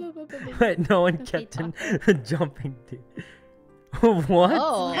Charlie. Wait, no one kept in jumping. What?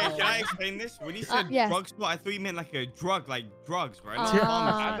 Oh. Yeah, can I explain this? When he said yes. drug spot, I thought you meant like a drug, like drugs, right?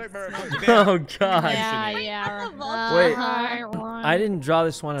 Not pharmacy. Oh god. Yeah. Wait, I didn't draw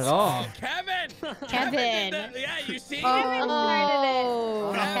this one at all. Kevin! Kevin. Yeah, you see?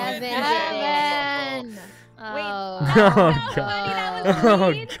 Oh, Kevin. Kevin. God.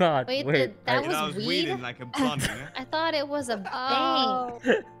 Oh God. Wait, Wait. that That was was weed? weeding like a blunt, you know? I thought it was a bank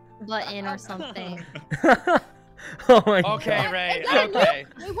button or something. Oh my Okay, God. Ray. Okay.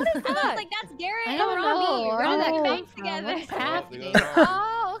 Wait, what is that? I was like, that's Garrett I and don't know. Robbie. Where did that Robbie come bangs from? together. What is happening?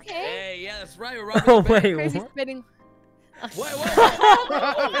 Oh, okay. Hey, yeah, that's right. We're robbing Oh the bank. wait. Crazy What? spitting. Wait.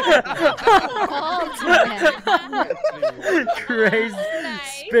 Crazy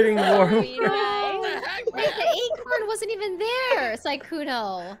Nice. spitting war. Very nice. Wait, the acorn wasn't even there,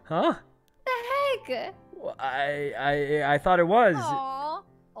 Sykkuno. Huh? The heck? Well, I thought it was. Aw.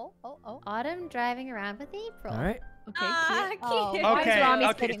 Oh. Autumn driving around with April. All right. Okay, Ah, cute. cute. Oh, why Okay, is Rami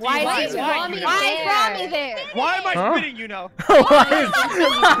okay, spitting? Steve, Why why is is Rami Rami there? Why is Rami there? Why am I Huh? spitting, you know? What is?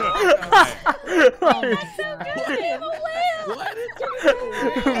 What?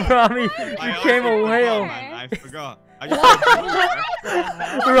 Rami I became a also whale. forgot, man. I forgot. I just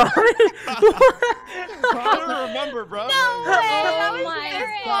Rami. I don't remember, bro. Oh my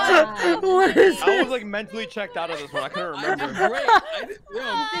god. What is I this? was like mentally checked out of this one. I couldn't I did remember. great. We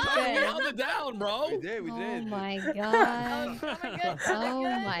held it down, bro. We did. Oh my god. Oh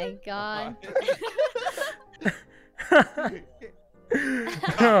my god.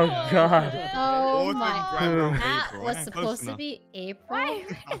 Oh God. Oh Autumn my. grabbed on That April, was eh? supposed Close to enough. be April Why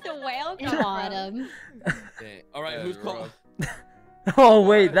is the whale and come from? Autumn. Okay, all right, who's calling? Oh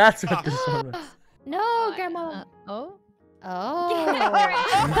wait, that's what this one was. No, Grandma. Oh. Oh.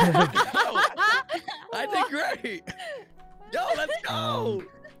 I did great. Yo, let's go.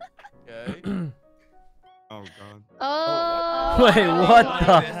 Okay. Oh god. Oh. Wait, what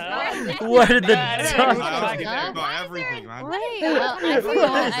the? Where did the I duck? honestly got everything, man. Wait. Well, I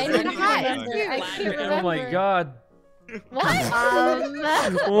forgot. I didn't Hi. remember. I can't remember. Oh my God. What?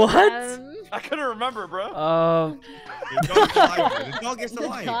 What? I couldn't remember, bro. The dog's alive, man. The dog is The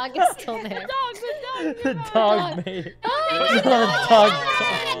alive. dog is still there. The dog made it. Oh The dog.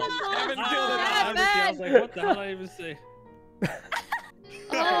 Haven't killed it. I was like, what the hell did I even say?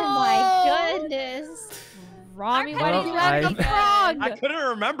 Oh my goodness. Rami, why did you Well, have the I frog? couldn't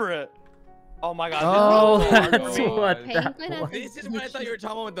remember it. Oh my god. Oh, this is that's so hard. what that Penguin was. This is what I thought you were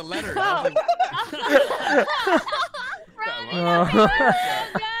talking about with the letter. That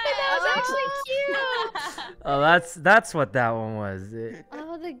was actually cute. Oh, that's what that one was.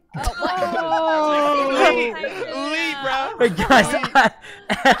 Oh, the. Elite, bro. Wait, guys, I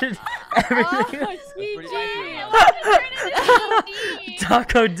added everything.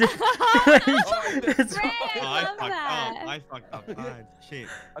 Taco did. It's Oh, I fucked up. Ah, shit.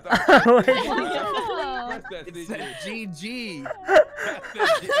 It said GG.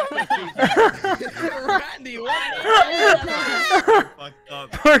 Randy, what? Fucked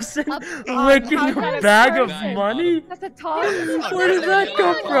up. person licking how a kind of bag of person? money? That's a tall. Where did that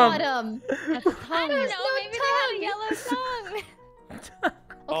come from? Autumn. I don't know. Maybe they had a yellow tongue.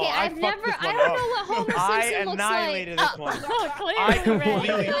 Okay, I I've fucked never. this I one don't up. know what Homer I Simpson looks like. annihilated this one. Oh, clearly. I completely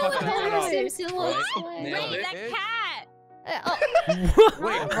I don't know fucked what this one Homer up. Simpson looks like. Nailed Wait, it. that cat. Oh,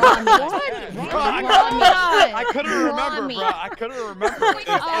 Wait, Rami. bro, I couldn't remember, Rami. bro. I couldn't remember. Oh,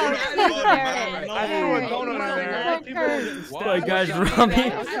 I threw a donut in there. Like, guys,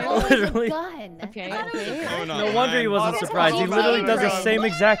 Rami literally. Gun. Okay. No wonder he wasn't surprised. He literally does the same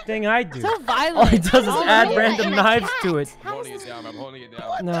exact thing I do. So violent. All he does is Oh, add yeah, random and a knives cat. to it. How is Holding it this- down, I'm holding it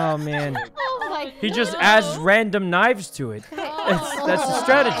down. No, man. Oh my He just God. adds random knives to it. That's the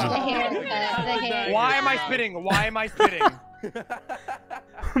strategy. The haircut, the hair. Why am I spitting? Why am I spitting?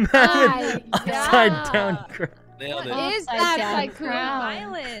 Man, upside down crown. Nailed it. Is Upside that down like crown.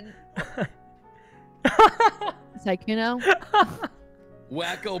 Violent. Sykkuno?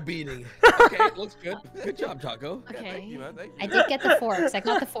 Wacko beating. Okay, looks good. Good job, Taco. Okay. Thank you, man. Thank I you. did get the forks. I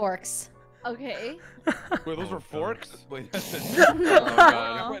got the forks. Okay. Wait, those were forks? Wait, oh,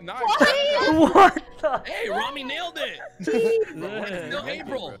 God. What the? Hey, Rami nailed it. Still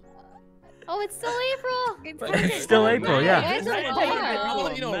April. Oh, it's still April. It's still April, yeah. Guys are I hard.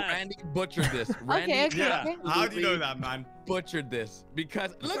 want you to know Randy butchered this. Randy Okay. Yeah. Okay. How do you know that, man? butchered this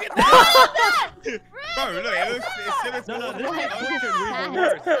because look at that. Bro, look, it looks No, this Oh, is butchered Sad. even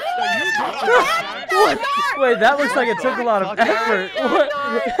worse. What? Wait, that looks like it took a lot of effort.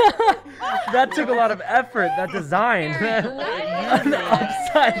 What? That took a lot of effort, that design. An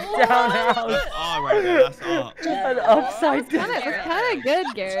upside down house. That's art right there. That's art. An upside down. It's kind of good,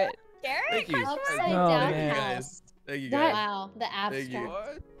 Garrett. Thank you. Upside Oh, down man. house. Thank you That- guys. Wow, the Thank you.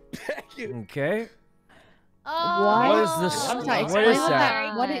 abstract. Thank you. Okay. Oh, What is this? I'm sorry, What explain is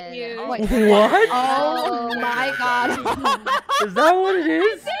that? What it you? God. What? What? Oh my God. Is that what it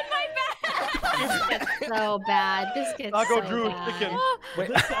is? This gets so bad. This gets Taco so Drew bad. chicken. Wait,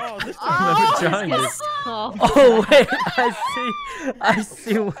 Oh, this I remember trying this this. Oh wait, I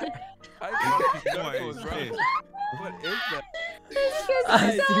see. What is this? What is that?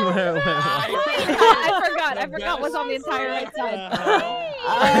 I see where it went wrong. I forgot what's on the entire right side.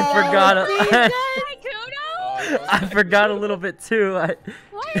 I forgot. I forgot a little bit too.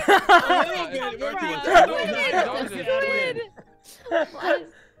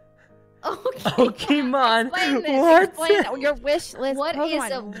 Pokemon. Explain your wish list. What is a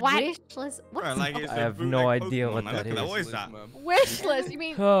Pokemon. wish list? What's I have no idea what that is. What is that? Wish list? You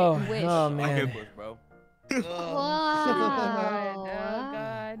mean wish? Oh man. Bro. Wow.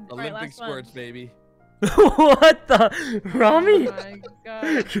 God. Olympic squirts, baby. What the? Rami? Oh my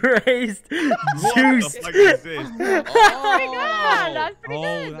God. Crazed. What Juiced. the fuck is this? God, that's pretty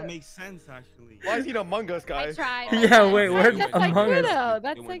good. That makes sense actually. Why is he an Among Us guy? I tried. Yeah, wait, where's That's Among Us? Sykkuno.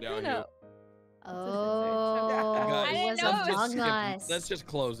 That's It went Sykkuno. downhill. Oh, Guys, it was I didn't know Among Us. Let's just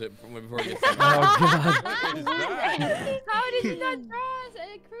close it before we get Oh god. What is that? How did you not trust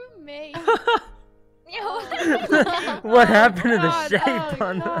a crewmate? What happened to the God, shape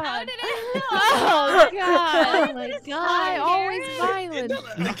on God. How did it? Oh God! Oh my I god. always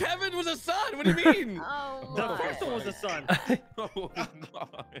violent. Kevin was a son. What do you mean? Oh The my. first one was the sun. Oh,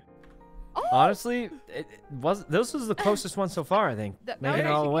 God. Honestly, this was the closest one so far, I think. That Making was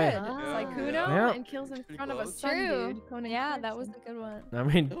it all the way. good. Sykkuno Yeah. and kills in front of a close. sun True. dude. Conan Yeah, Kirsten. that was a good one. I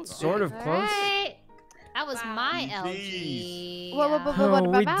mean, sort of close. Alright. That was Wow. my Jeez. LG. What Oh,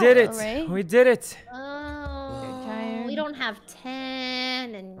 we about did it. Ray? We did it. Oh, tired. we don't have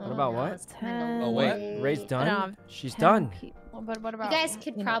 10. And What about now what? it's kinda 10. Oh, what? late. Ray's done. Um, She's 10 done. people. But what You about? guys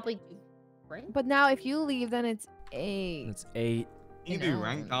could know. probably do rank. But now if you leave, then it's 8. It's 8. You can do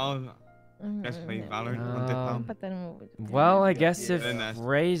rank. I'll just play Valorant on TikTok. But then Well, I guess if Then that's-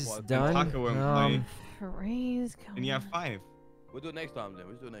 Ray's Well, done, Taco won't play. praise. And you have 5. We'll do it next time then.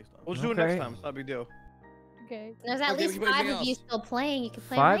 We'll do it next time. We'll just do it Okay. next time. It's not a big deal. Okay. There's at Okay, least we can play 5 of anything you else. still playing. You can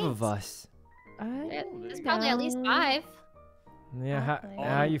play 5 ranks. of us. There's probably at least 5. Yeah, I'll how, play.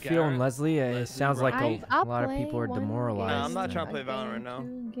 how you feeling, Garrett, Leslie? It Leslie, sounds like Ryan. a lot of people are I'll play one demoralized. Nah, I'm not game, trying to play a Valorant game, now.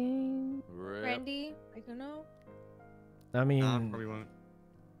 2 game. Rip. Randy, Sykkuno. I mean, Nah, probably won't.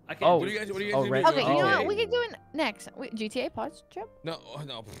 I can't. Oh. What do you guys Oh, do? Red- Okay, you know Oh. what? We can do it next. Wait, GTA Pods trip? No,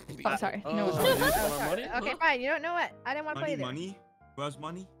 no. Please. Oh, sorry. Oh, No, oh, sorry. you want Oh, more sorry. money? Okay, fine. You don't know what? I didn't want to play Money, this. money. Who has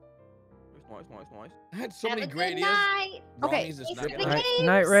money? Nice. I had so Have many a great good ideas. night. Okay. Ronnie's a Thanks strip for the All right. games.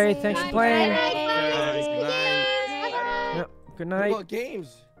 Night, Ray. Thanks for Bye. playing. Bye. Good night. Yep. Good What night. about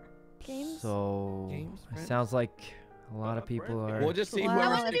games? Games? So, Games, it friends? sounds like a lot of people are. We'll just see Well, whoever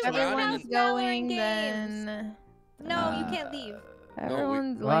wanna sticks do around. everyone's And going, games. then No, you can't leave.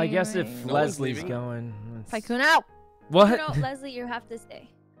 everyone's Well, I guess if leaving. No one's Leslie's leaving. going. let's- Sykkuno. What? No, Leslie, you have to stay.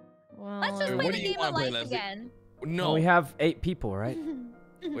 Well, Let's just Wait, play what the do you game wanna of play, life Leslie? again. No. Well, we have 8 people, right?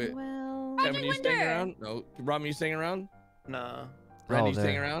 Wait, well, Kevin, you staying wonder. around? No. Rami, you staying around? Nah. Randy, Oh, you staying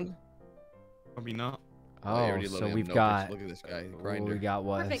there. around? Probably not. you Oh, already so loaded him. we've No, got. bitch, look at this guy, Oh, grinder. we got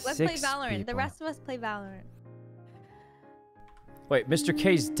what? Perfect. Let's 6 play Valorant. The people. rest of us play Valorant. Wait, Mr.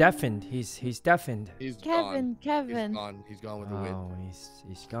 K's deafened. He's deafened. He's Kevin, gone. Kevin. He's gone. He's gone with the wind. Oh,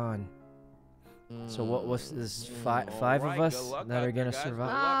 he's gone. So what's this? Mm, Five of alright, us good luck that out are there, gonna guys. survive.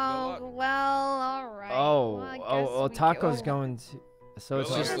 Good luck, good Oh, luck. well, all right. Oh, Well, I guess oh, we Taco's go. going to. So Good it's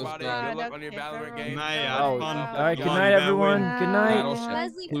luck, just. everybody. God, Good luck on your okay, Valorant everyone. game. Night, Oh, have fun. all right. Good Gone, night, you better everyone. win. Good night. Battleship.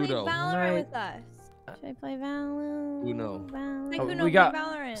 Leslie, play Pluto. Valorant Night. with us. Should I play Valorant? Uno. Valorant? Oh, Sykkuno, we got- play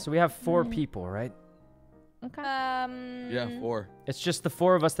Valorant. So we have 4 Mm. people, right? Okay. Yeah, 4. It's just the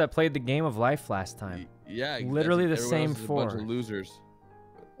 4 of us that played the game of life last time. Yeah, Literally the everyone same else is a bunch 4. of losers.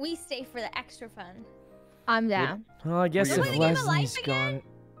 We stay for the extra fun. I'm down. Well, I guess We're if gonna play the game of life Leslie's again?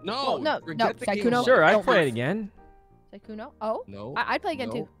 gone. No, no, forget the game Sykkuno. of Sure, life. I'd play it again. Sykkuno? Oh? No. I'd play again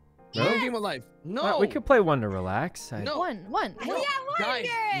no, too. No game of life. No. We could play one to relax. No. One. No. Yeah, Guys,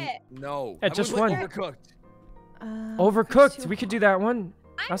 Garrett. no. Yeah, How just about we one. play Overcooked. Overcooked. We could do that one.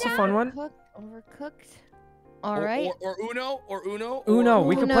 I'm That's a down. fun one. Overcooked. All right. Or Uno. Uno.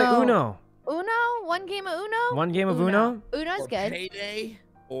 We could play Uno. Uno. Uno? One game of Uno? One game of Uno. Uno's Or good. Payday.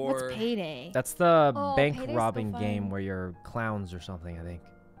 What's Or Payday? That's the Oh, bank Payday's so robbing fun. game where you're clowns or something, I think.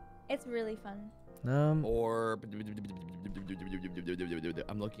 It's really fun. Or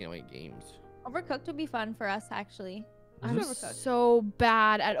I'm looking at my games. Overcooked would be fun for us, actually. I'm Overcooked. so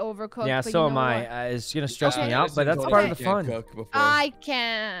bad at Overcooked. Yeah, but so you am know I. what? It's gonna stress Okay. me out, but that's part of the fun. I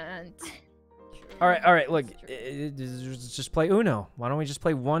can't. All right. Look, just play Uno. Why don't we just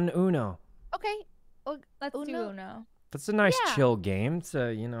play one Uno? Okay. Let's do Uno? Uno. That's a nice Yeah. chill game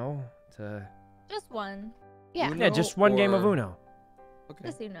to, to. Just one. Yeah. Yeah, just one game of Uno. Okay.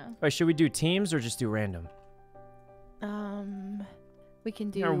 Just Uno. Wait, should we do teams or just do random? We can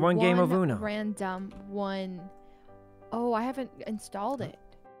do Yeah, one game of Uno. Random one. Oh, I haven't installed it.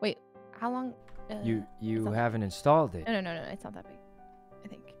 Wait, how long? You not- haven't installed it. No, it's not that big. I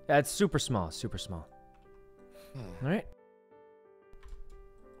think. That's super small, super small. All right.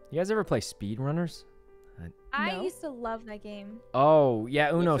 You guys ever play Speedrunners? I No. used to love that game Oh,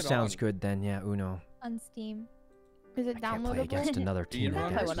 yeah, Uno What's it sounds on? good then. Yeah, Uno. on Steam. Is it I can't play downloadable? against another team. Speedrunners?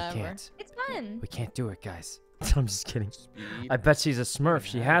 Guys. We Whatever. can't. It's fun. We can't do it, guys. I'm just kidding. Speed. I bet she's a Smurf.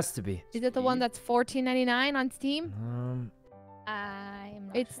 She has to be. Is it the one that's $14.99 on Steam? I am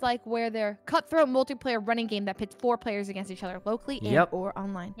not It's sure. like where they're cutthroat multiplayer running game that pits 4 players against each other locally Yep. and or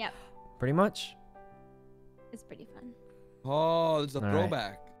online. Yep. Pretty much. It's pretty fun. Oh, it's a All right.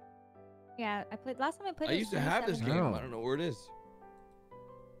 throwback. Yeah, I played last time I played. I it used was to have this 2017. game. Oh. I don't know where it is.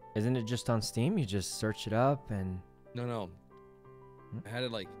 Isn't it just on Steam? You just search it up and. No. I had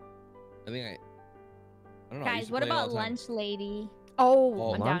it like, I think I don't know. I used Guys, to what play it all about the time. Lunch Lady?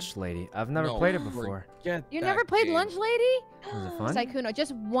 Oh, I'm down. Lunch Lady. I've never No, played it before. forget You that never played game. Lunch Lady? Was it fun? Sykkuno,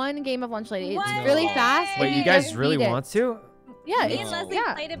 just one game of Lunch Lady. What? It's really No. fast. Wait, and you guys just really beat it. want to? Yeah, Me it's and Leslie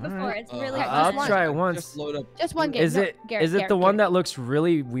yeah. played it Alright. before. It's really I'll fun. try it once. Just load up. Just one game. Is No, it Garrett, is it the Garrett, one Garrett. that looks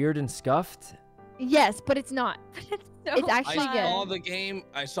really weird and scuffed? Yes, but it's not. So It's actually I good. saw the game.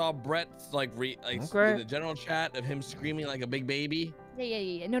 I saw Brett's like Okay. in the general chat of him screaming like a big baby.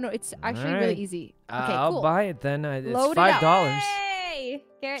 Yeah. No, it's actually Alright. really easy. Okay, I'll cool. buy it then. It's Load it up. $5. Yay!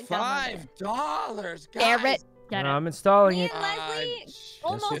 Garrett, download it. $5, guys. Garrett. Get it. I'm installing Me it. and Leslie Just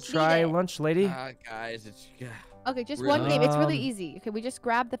almost to try beat it. Lunch Lady. Guys, it's Okay, just Really? one game. It's really Um, easy. Okay, we just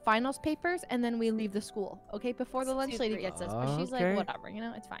grab the finals papers and then we leave the school. Okay, before the lunch Super lady gets us. But she's Okay. like, whatever,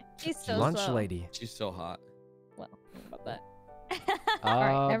 it's fine. She's so Lunch slow. Lady. she's so hot. Well, what about that? Uh, All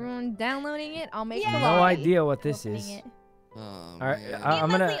right, everyone downloading it. I'll make the Yeah. no lobby. idea what this Opening is. it. Oh, All right, man. I'm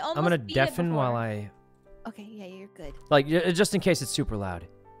and gonna Leslie I'm gonna almost beat it deafen while before. I Okay, yeah, you're good. like just in case it's super loud.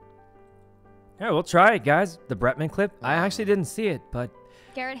 Yeah, we'll try it, guys. The Bretman clip. I actually didn't see it, but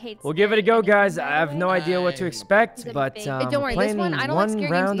Garrett hates we'll give it a go, anything, guys. by I the have way. no idea what to Hey, expect, He's a but big- Hey, don't worry, this playing one I don't like one scary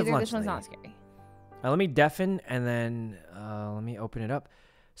games round of either. Lunch This one's Lady. not scary. Let me deafen and then let me open it up.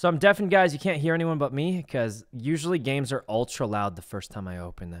 So I'm deafened, guys. You can't hear anyone but me because usually games are ultra loud the first time I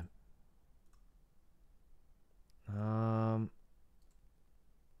open them.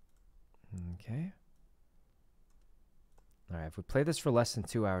 Okay. All right. If we play this for less than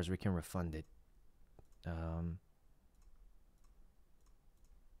 2 hours, we can refund it.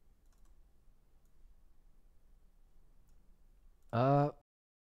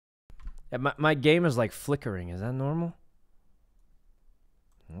 Yeah, my game is like flickering. Is that normal?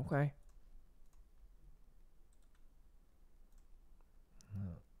 Okay.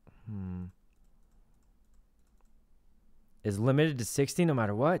 Is limited to 60 no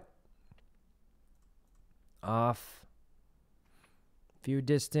matter what? Off. View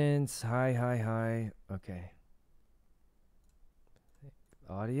distance. High. Okay.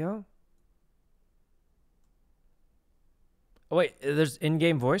 Audio. Oh wait, there's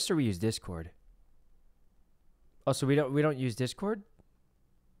in-game voice or we use Discord? Oh, so we don't use Discord?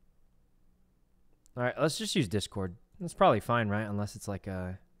 All right, let's just use Discord. That's probably fine, right? Unless it's like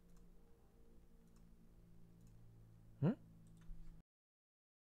a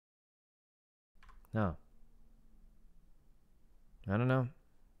No. I don't know.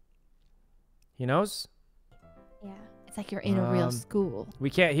 He knows? Yeah. It's like you're in a real school. We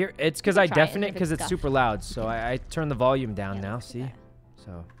can't hear. It's because can I try it deafen it if because it's it's super loud. So I turn the volume down Yeah, now. let's do See? that.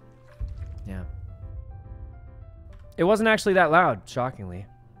 So, yeah. It wasn't actually that loud, shockingly.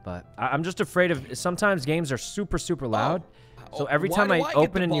 But I'm just afraid of. Sometimes games are super loud. So every Why time do I get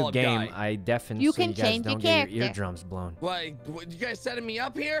open the a new bald game, guy? I deafen You so can you guys change your don't get your character. eardrums blown. Like, you guys setting me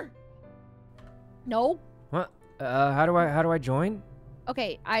up here? No. What? How do I join?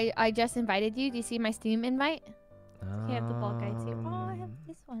 Okay, I just invited you. Do you see my Steam invite? I have the ball guy too. Oh, I have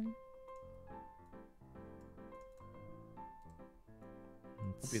this one.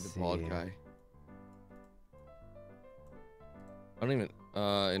 Let's Be the bald see. guy. I don't even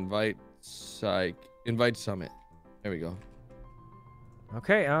invite Summit. There we go.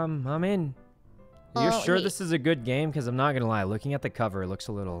 Okay, I'm in. You're Oh, sure hey. this is a good game? Because I'm not gonna lie, looking at the cover, it looks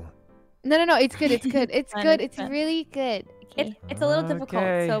a little. No. It's good. It's good. It's Fun, good. it's It's fun. really good. It's a little difficult,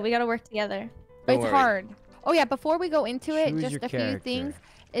 Okay. so we gotta work together. But Don't it's worry. hard. Oh yeah, before we go into it, Choose just your a few character. things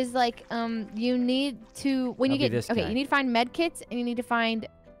is like you need to when I'll you be get this okay, guy. you need to find med kits and you need to find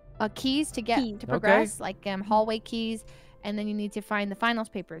keys to get Keys. to Okay. progress, like hallway keys, and then you need to find the finals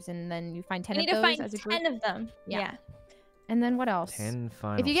papers and then you find 10 We of need to those find as a group. 10 of them. Yeah. Yeah. And then what else? 10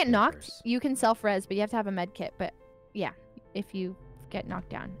 final. If you get knocked, you can self-res, but you have to have a med kit. But yeah, if you get knocked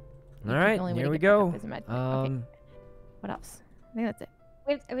down. All right, the only way here to we get back go. up is a med kit. Okay, Um, what else? I think that's it.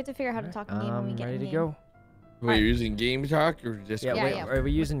 We have to figure out how to talk in game when we get ready in to game. go. Wait, you're using game talk or just? Yeah, Yeah, wait, yeah. are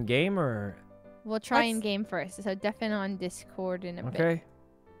we using game or? We'll try in Let's- game first. So definitely on Discord in a bit. Okay.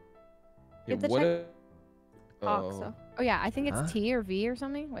 You have to what check if- Talk, so. Oh yeah, I think it's Huh? T or V or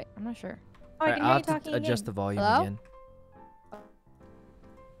something. Wait, I'm not sure. Oh, I Alright, can I'll hear you have to talking in adjust game. the volume Hello? again.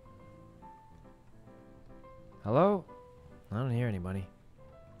 Hello? I don't hear anybody.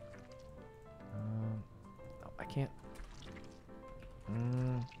 Oh, I can't.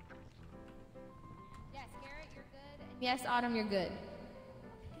 Yes, Garrett, you're good. And yes, Autumn, you're good.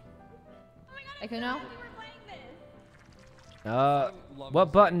 Sykkuno?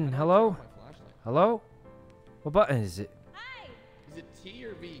 What button? Hello? Hello? What button is it? Is it T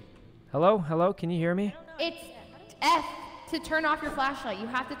or V? Hello? Hello? Can you hear me? It's F to turn off your flashlight. You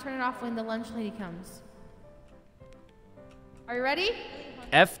have to turn it off when the lunch lady comes. Are you ready?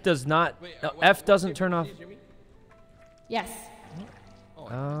 F does not. No, F doesn't turn off. Yes. Oh,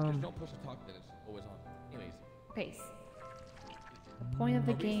 just don't push the talk, then it's always on. Anyways. Pace. The point of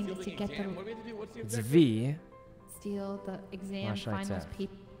the game is to get the What do we have to do? What's the It's objective? V. steal the exam Flashlight's finals F.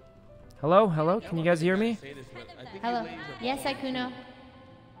 people. Hello? Hello? Can you guys hear me? Say this, but I think Hello. you ladies are Yes, both- Sykkuno.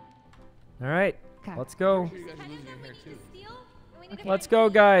 All right. Okay. Let's go. I'm sure you guys are losing your hair too. Let's go,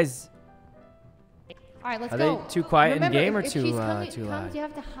 guys. All right, let's Are go. they too quiet Remember, in game or if too she's coming, too comes, loud? you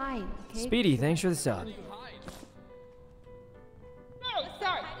have to hide. Okay? Speedy, thanks for the sub.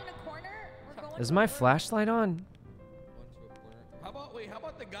 Is my flashlight on? How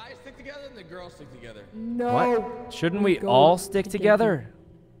about the guys stick together and the girls stick together? No. What? Shouldn't we all stick together?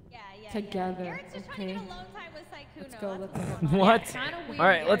 Together. Okay. Let's go. Let's go. What? All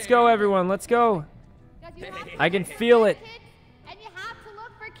right, let's go, everyone. Let's go. I can feel it. And you have to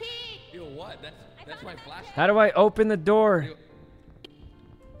look for keys. Yo, what? That's my flashlight. How do I open the door?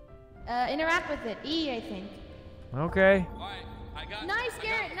 Interact with it. E, I think. Okay. All right, I got. Nice,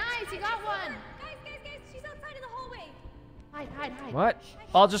 Garrett. Nice. You got one. Guys, she's outside in the hallway. Hide. What?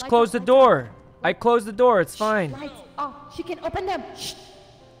 I'll just close the door. I closed the door. It's fine. Lights. Oh, she can open them. Shh.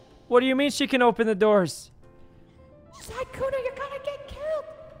 What do you mean she can open the doors? Sykkuno, you're gonna get killed.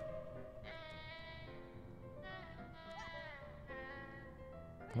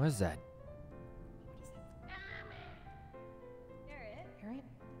 What is that? Garrett?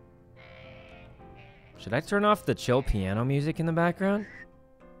 Should I turn off the chill piano music in the background?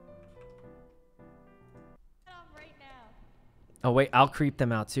 Right now. Oh, wait. I'll creep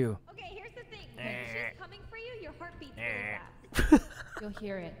them out, too. Okay, here's the thing. When she's coming for you, your heart beats really fast. You'll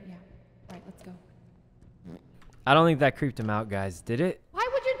hear it. Yeah. All right, let's go. I don't think that creeped him out, guys. Did it? Why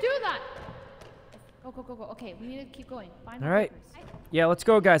would you do that? Go. Okay, we need to keep going. Find All the right. papers. Yeah, let's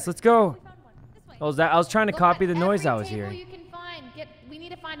go, guys. Let's go. We found one. This way. Oh, I was trying to Look copy at the noise I every was table hearing. you can find. We need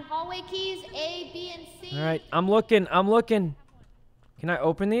to find hallway keys A, B, and C. All right. I'm looking. Can I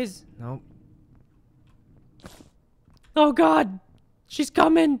open these? No. Oh, God. She's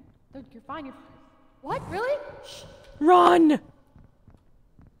coming. Look, you're fine. What? Really? Shh. Run.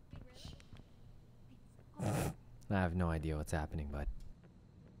 I have no idea what's happening, but.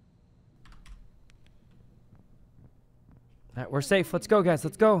 All right, we're safe. Let's go, guys.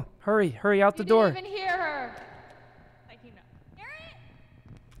 Let's go. Hurry out the door. You didn't even hear her.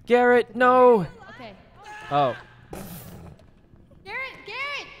 Garrett, no. Okay. Oh.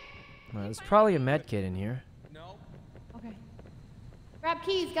 Garrett! Well, there's probably a med kit in here. No. Okay. Grab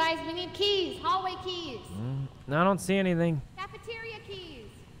keys, guys. We need keys. Hallway keys. No, I don't see anything. Cafeteria keys.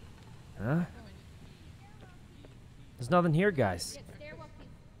 Huh? There's nothing here, guys. Get stairwell keys.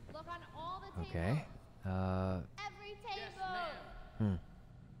 Look on all the tables. Okay. Every table.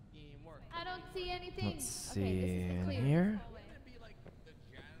 Teamwork. I don't see anything. Let's see Okay, this is in clear. here. Wouldn't it be like the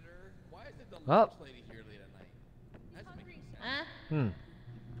janitor? Why is it the Well. lunch lady here late at night? That's making Huh? sense.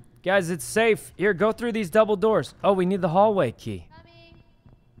 Guys, it's safe. Here, go through these double doors. Oh, we need the hallway key. Coming.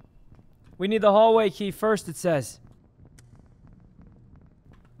 We need the hallway key first, it says.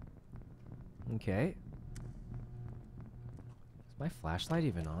 Okay. Is my flashlight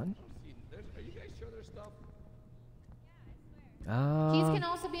even on? Are you guys sure there's stuff? Keys can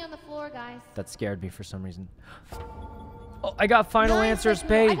also be on the floor, guys. That scared me for some reason. Oh, I got final Nice, answers Sykkuno.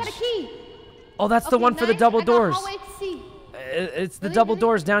 page. I got a key. Oh, that's the Okay, one for the nice. double I got doors. hallway C. It's the Really, double really?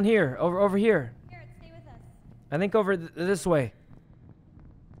 doors down here, over here. Garrett, stay with us. I think over this way.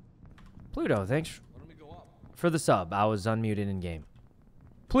 Pluto, thanks Why don't we go up? for the sub. I was unmuted in game.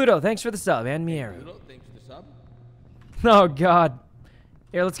 Pluto, thanks for the sub, and Miero. Pluto, thanks for the sub. Oh, God.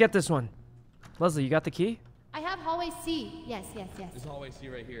 Here, let's get this one. Leslie, you got the key? I have hallway C. Yes. This hallway C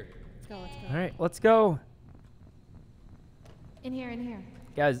right here. Let's go. All right, let's go. In here.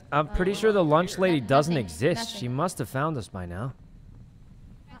 Guys, I'm pretty sure the lunch lady doesn't Nothing, exist. nothing. She must have found us by now.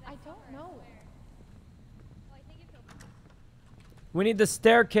 don't know. We need the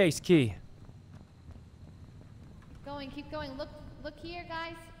staircase key. Keep going. Look here,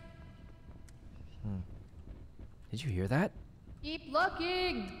 guys. Did you hear that? Keep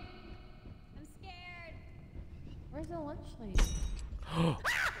looking. I'm scared. Where's the lunch lady? Sorry.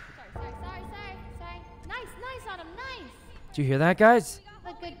 Nice on him. Nice. Did you hear that, guys?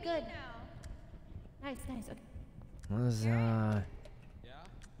 Good. Nice. Okay. What was Yeah.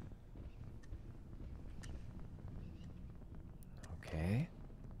 Okay.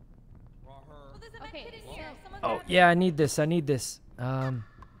 Okay. Oh yeah, I need this. Perfect.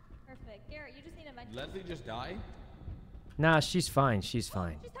 Garrett, you just need a med kit. Leslie just died? Nah, she's fine. She's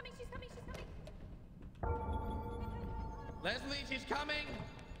coming. Leslie, she's coming!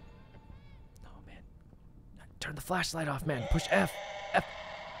 Oh man. Turn the flashlight off, man. Push F. F.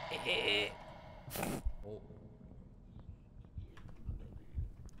 Oh.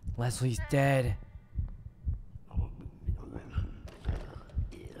 Leslie's dead.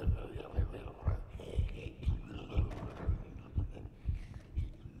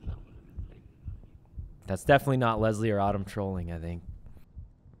 That's definitely not Leslie or Autumn trolling, I think.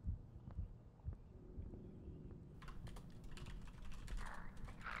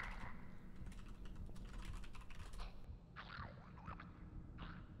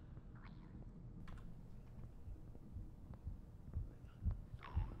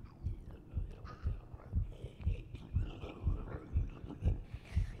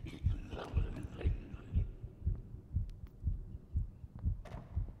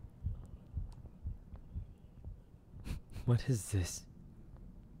 What is this?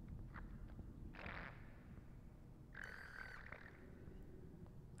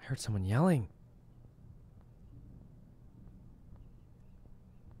 I heard someone yelling.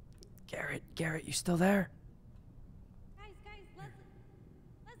 Garrett, you still there? Guys,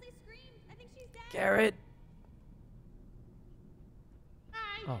 Leslie screamed. I think she's dead. Garrett.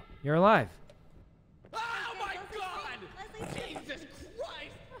 Oh, you're alive. Oh my God! Jesus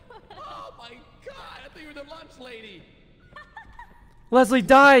Christ! Oh my God! I thought you were the lunch lady. Leslie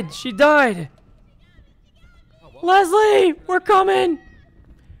died. She died. Leslie, we're coming.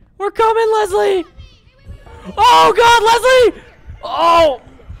 We're coming, Leslie. Oh God, Leslie. Oh.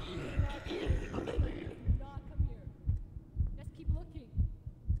 Just keep looking.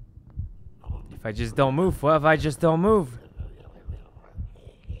 If I just don't move, what if I just don't move?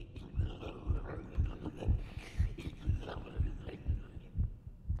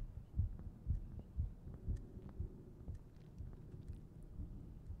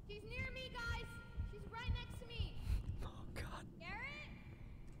 She's near me, guys. She's right next to me. Oh God. Garrett?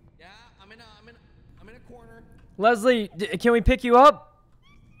 Yeah, I'm in a corner. Leslie, can we pick you up?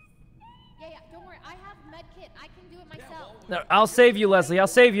 Yeah. Don't worry. I have med kit. I can do it myself. No, I'll save you, Leslie. I'll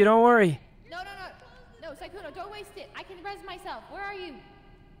save you. Don't worry. No, Sykkuno, don't waste it. I can res myself. Where are you?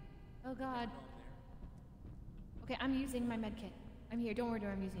 Oh God. Okay, I'm using my med kit. I'm here. Don't worry,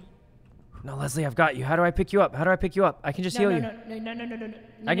 I'm using. No, Leslie, I've got you. How do I pick you up? I can just heal you. No.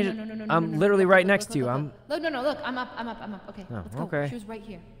 I can just. I'm literally right next to you. I'm. Look, no. Look, I'm up. Okay, Oh, let's go. okay. She was right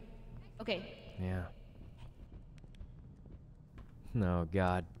here. Okay. Yeah. No,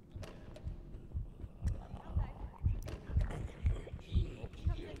 God.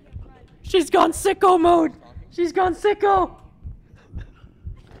 She's gone sicko mode. She's gone sicko.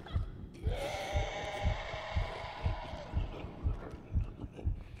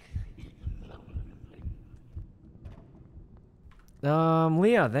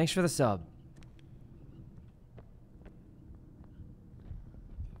 Leah, thanks for the sub.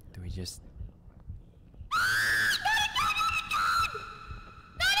 Do we just...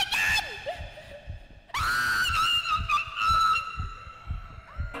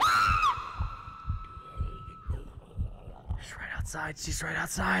 She's right outside. She's right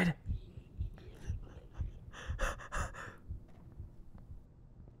outside.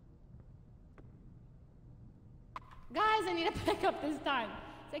 Guys, I need to pick up this time.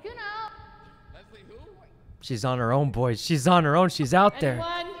 Sykkuno. Leslie, who? She's on her own, boys. She's on her own. She's out there. Anyone?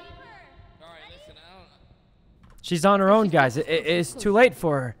 All right, listen, I don't. She's on her own, guys. It's too late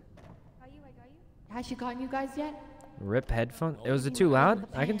for her. Got you. Has she gotten you guys yet? Rip headphone. Was it too loud?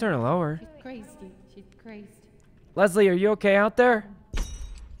 I can turn it lower. She's crazy. She's crazy. Leslie, are you okay out there?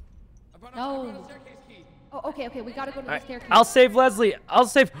 I brought a staircase key. Oh, okay. We gotta go to the staircase. I'll save Leslie. I'll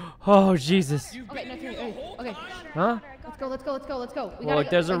save. Oh, Jesus. Okay, no, okay. Huh? Let's go. We Well, gotta look,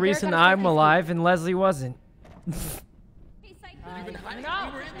 there's a Garrett reason got a I'm staircase alive and Leslie wasn't. Hey, Sykkuno. You've been hiding.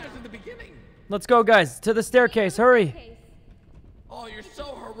 We were in there since the beginning. Let's go, guys. To the staircase. Hurry. Oh, you're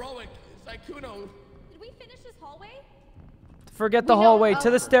so heroic, Sykkuno. Did we finish this hallway? Forget the hallway. To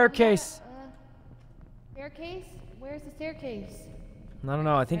the staircase. Staircase? Where's the staircase? I don't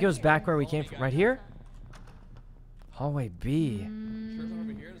know. I think it was back where we came from. Right here? Hallway B. Sure, it's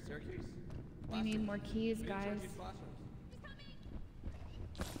over here, the staircase. We need more keys, guys.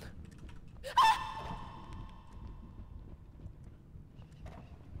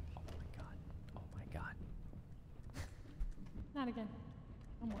 Oh my god. Not again.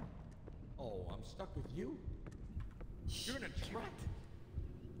 No more. Oh, I'm stuck with you? You're in a threat.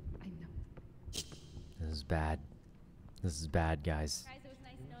 I know. This is bad. This is bad, guys. Guys, it was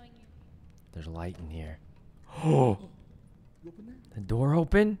nice knowing you. There's light in here. Oh! You open there? The door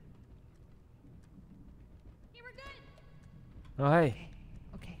open? Hey, we're good. Oh, hey.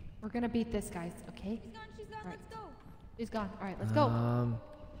 Okay. We're gonna beat this, guys. Okay? She's gone. She's gone. Right. Let's go. She's gone. All right, let's go.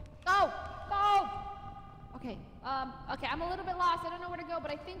 Go! Go! Okay. Okay, I'm a little bit lost. I don't know where to go, but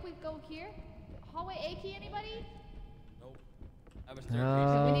I think we go here. Hallway A key, anybody? Nope. I have a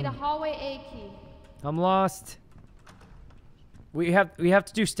staircase. We need a hallway A key. I'm lost. We have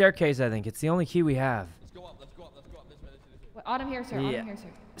to do staircase, I think. It's the only key we have. Let's go up. Let's go up. Let's go up. This way. This way. This way. Wait, Autumn here, sir. Yeah. Autumn here, sir.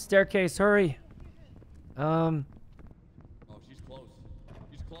 Staircase, hurry. Oh, she's close.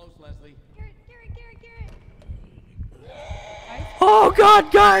 She's close, Leslie. Garrett. Oh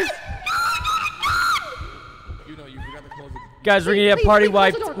god, guys! You know, you forgot to close it. Guys, we're gonna get party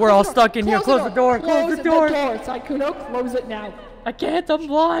wiped. We're all stuck in here. Close the door. Close the door. Sykkuno, close it now. I can't. I'm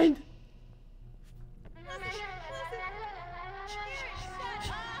blind.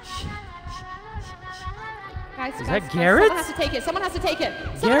 Guys, Is guys, that Garrett? Someone has to take it. Someone has to take it.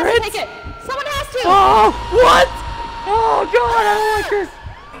 Someone Garrett? has to take it. Someone has to. Oh, what? Oh god, I don't like this.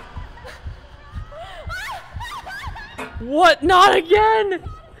 What? Not again!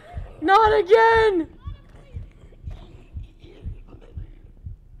 Not again!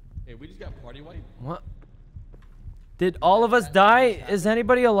 Hey, we just got party wipe. What? Did all of us die? Is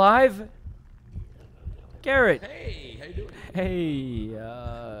anybody alive? Garrett. Hey, how you doing? Hey,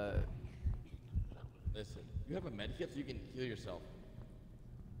 Listen, you have a med kit so you can heal yourself.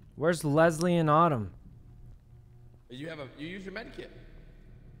 where's Leslie and Autumn? You use your med kit.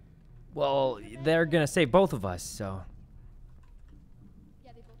 Well, they're gonna save both of us, so.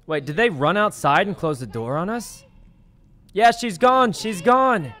 Wait, did they run outside and close the door on us? Yeah, she's gone. She's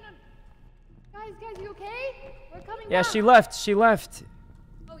gone. Guys, you okay? We're coming Yeah, back. she left. She left.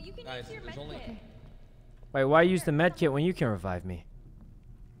 Oh, you can Guys, use your there's med only- kit. Wait, why use the med kit when you can revive me?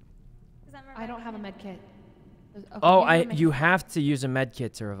 'Cause I'm I don't have a med kit. Okay, Oh, use your med you kit. have to use a med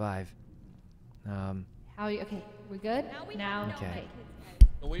kit to revive. How you? Okay, we good? Now we Now. have no Okay. med kits, guys.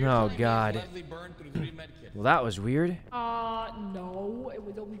 So what you're Oh, telling me is God. Leslie burned through 3 med kits. Well, that was weird. No, it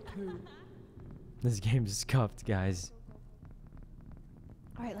was only 2. This game's scuffed, guys.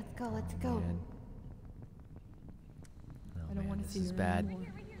 All right, let's go. Let's go. Man. I Oh, don't man, want to this see is her bad. anymore.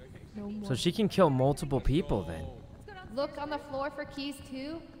 No more. So she can kill multiple people then. Look on the floor for keys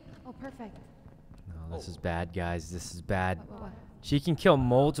too. Oh, perfect. No, this is bad, guys. This is bad. What? She can kill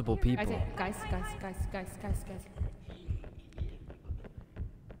multiple people. Guys.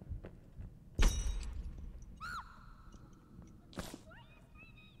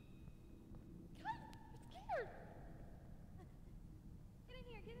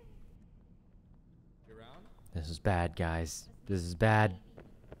 You around? This is bad, guys. This is bad.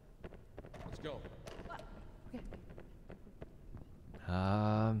 Let's go. Wait, I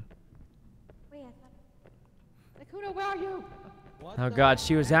thought. Sykkuno, where are you? What Oh the- god,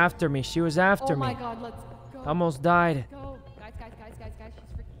 she was after me. She was after Oh my me. God, let's go. Almost died. Go, guys.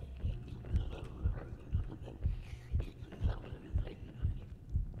 She's freaking.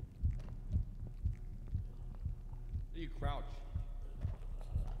 You crouch.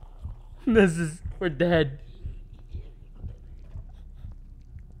 We're dead.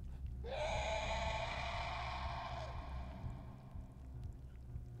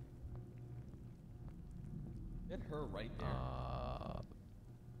 Get her right there.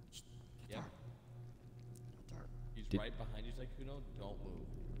 Yeah. He's right behind you, Sykkuno. Don't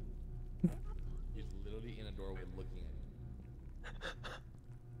move. He's literally in a doorway looking at you.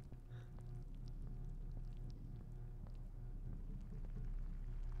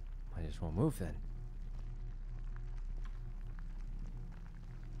 I just won't move then.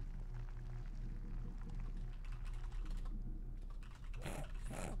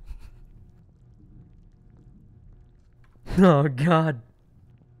 Oh god.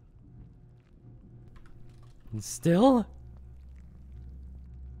 And still?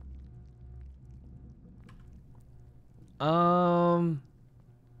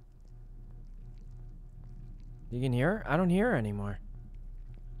 You can hear her? I don't hear her anymore.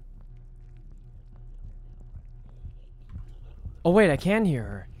 Oh wait, I can hear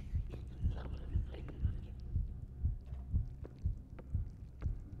her.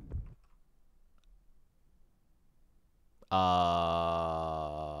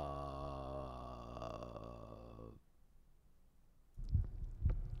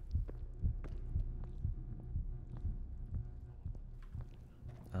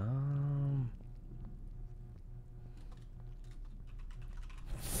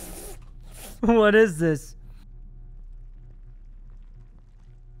 What is this?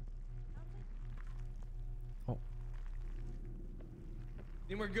 Oh.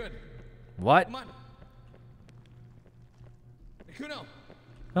 Then we're good. What? Come on. Sykkuno.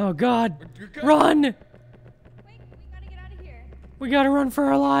 Oh God! You're good. Run! Wait, we gotta get out of here. We gotta run for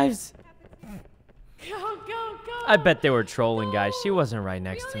our lives. Go, go, go. I bet they were trolling, guys. She wasn't right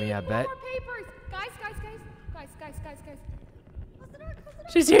next to me. I bet. More papers. Guys. Close the door, close the door.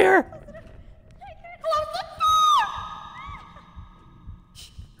 She's here. Close the door.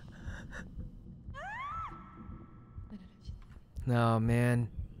 No, man.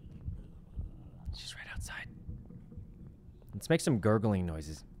 She's right outside. Let's make some gurgling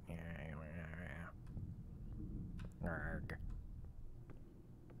noises. Arg.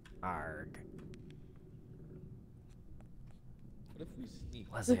 Arg. What if we sneak?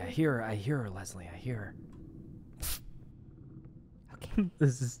 Leslie, I hear her, Leslie. I hear her. Okay.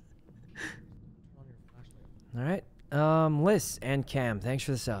 This is... Alright. Liz and Cam, thanks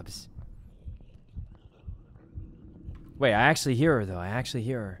for the subs. Wait, I actually hear her, though. I actually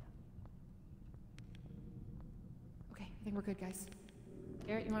hear her. Okay, I think we're good, guys.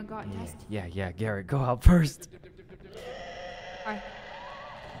 Garrett, you want to go out and test? Yeah, Garrett, go out first. All right.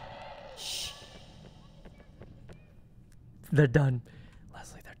 Shh. They're done.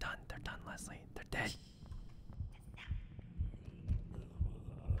 Leslie, they're done. They're done, Leslie. They're dead.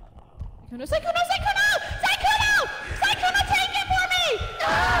 Sykkuno, take it for me!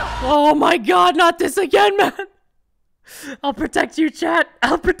 Oh my God, not this again, man. I'll protect you, chat.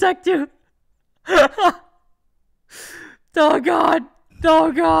 I'll protect you. Oh God.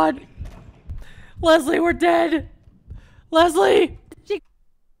 Oh God. Leslie, we're dead. Leslie.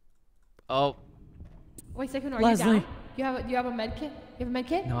 Oh. Wait, Sykkuno, are Leslie. you down? Do you have a med kit? You have a med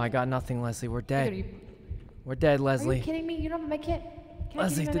kit? No, I got nothing, Leslie. We're dead. Sykkuno, We're dead, are Leslie. you kidding me? You don't have a med kit? Can I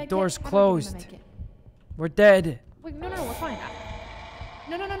give Leslie, you my the med door's kit? How do I give you my closed. med kit? We're dead. Wait, no, we're fine.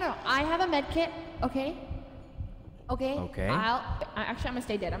 No. I have a med kit, okay? Okay. Actually, I'm gonna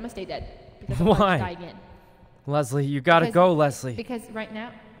stay dead. Because I'm Why? going to die again. Leslie, you gotta go, Leslie. Because right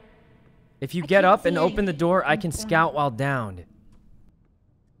now... If you I get can't up and see open the anything. door, I I'm can blind. scout while downed.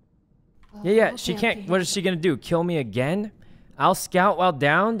 Oh, Yeah, she okay, can't. okay. What is she gonna do? Kill me again? I'll scout while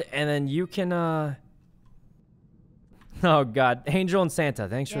downed, and then you can, Oh, God. Angel and Santa,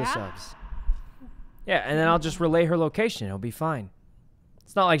 thanks for the Yeah? subs. Yeah, and then I'll just relay her location. It'll be fine.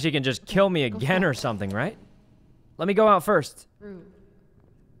 It's not like she can just kill me again or something, right? Let me go out first. Rude.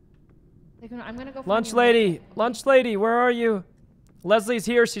 Sykkuno, I'm gonna go find Lunch your med lady! kit, okay? Lunch lady, where are you? Leslie's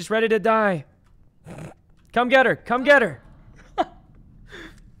here. She's ready to die. Come get her. Come get her.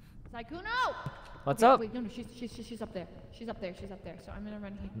 Sykkuno! What's Okay, up? Wait, no, she's up there. She's up there. So I'm gonna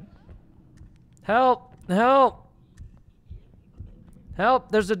run here. Help! Help!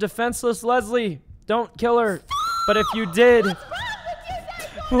 Help! There's a defenseless Leslie. Don't kill her. But if you did...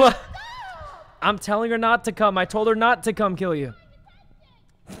 What? I'm telling her not to come. I told her not to come kill you.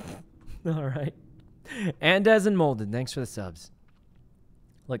 All right. And as in molded, thanks for the subs.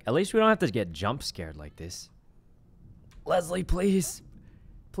 Look, at least we don't have to get jump scared like this. Leslie, please.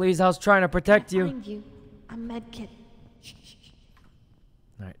 Please, I was trying to protect you. Find you a med kit.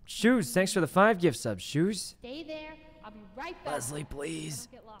 All right. Shoes, thanks for the 5 gift subs. Shoes. Stay there. I'll be right back. Leslie, please.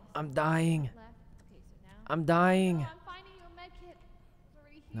 Don't get lost. I'm dying. Left. Okay, so now. I'm dying. No, I'm finding you a med kit. It's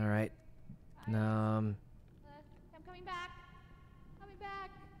already here. All right. I'm coming back. Coming back.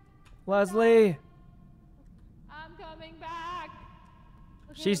 Leslie. I'm coming back.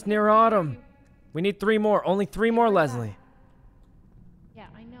 Okay, She's okay, near where are Autumn. you? We need 3 more. Only 3 more, Leslie. Yeah,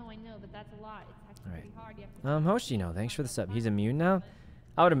 I know, but that's a lot. It's actually Alright. pretty hard. You have to Hoshino, thanks for the sub. He's immune now?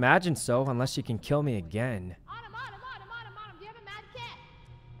 I would imagine so, unless she can kill me again. Autumn, do you have a med kit?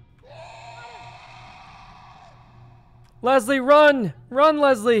 Leslie, run! Run,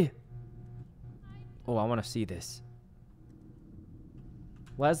 Leslie! Oh, I want to see this.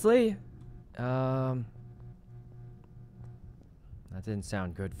 Leslie? That didn't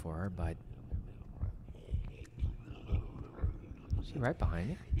sound good for her, but... Is she right behind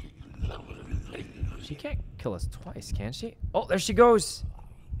me? She can't kill us twice, can she? Oh, there she goes!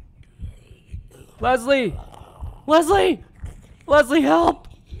 Leslie! Leslie! Leslie, help!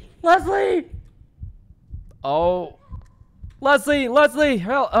 Leslie! Oh. Leslie,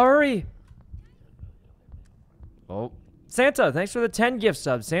 hurry. Oh, Santa, thanks for the 10 gift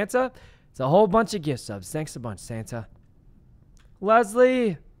subs, Santa. It's a whole bunch of gift subs. Thanks a bunch, Santa.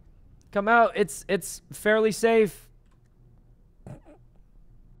 Leslie, come out. It's fairly safe.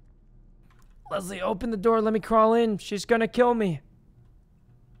 Leslie, open the door. Let me crawl in. She's gonna kill me.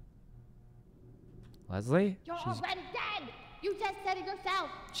 Leslie? You're already dead. You just said it yourself.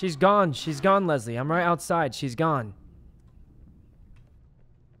 She's gone. She's gone, Leslie. I'm right outside. She's gone.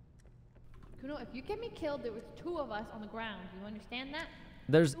 Kuno, if you get me killed, there was 2 of us on the ground. You understand that?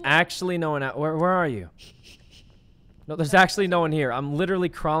 There's actually no one out. Where are you? No, there's actually no one here. I'm literally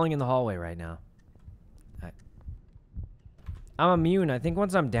crawling in the hallway right now. I'm immune. I think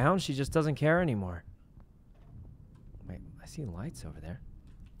once I'm down, she just doesn't care anymore. Wait, I see lights over there.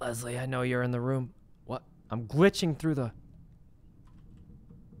 Leslie, I know you're in the room. What? I'm glitching through the...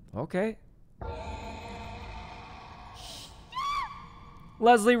 Okay.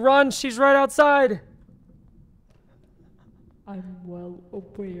 Leslie, run! She's right outside! I'm well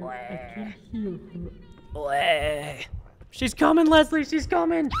aware. I can hear her. She's coming, Leslie! She's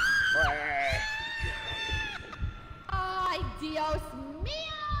coming! Ay, Dios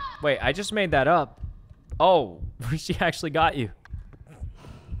mío! Wait, I just made that up. Oh, she actually got you.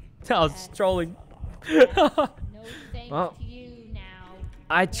 I was trolling. No thanks Well, to you now.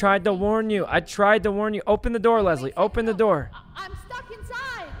 I tried to warn you. Open the door, Leslie. Open the door. I'm stuck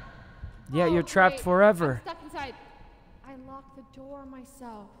inside. Yeah, you're trapped Wait, forever. I'm stuck inside. I locked the door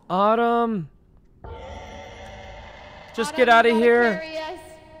myself. Autumn. Just Autumn, get out of you gotta here. carry us.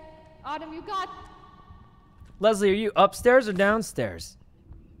 Autumn, you got... Leslie, are you upstairs or downstairs?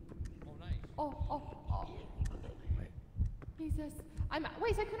 Oh. Jesus.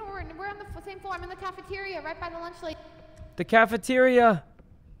 Wait, Sykkuno, we're on the same floor. I'm in the cafeteria, right by the lunch lady. The cafeteria.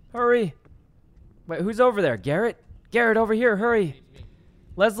 Hurry. Wait, who's over there? Garrett? Garrett, over here. Hurry.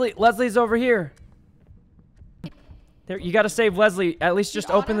 Leslie's over here. There, you gotta save Leslie. At least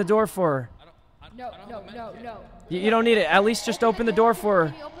just open the door for her. No. You don't need it. At least just open the door for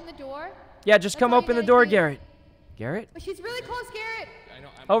her. Can you open the door? Yeah, just come open the door, Garrett. Garrett? But she's really close, Garrett. I know.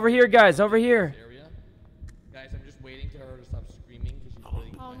 Over here, guys. Over here. Area. Guys, I'm just waiting for her to stop screaming because she's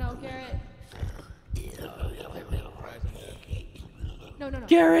really. Oh no, Garrett. No.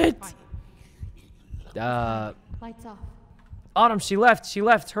 Garrett! Fine. Lights off. Autumn, she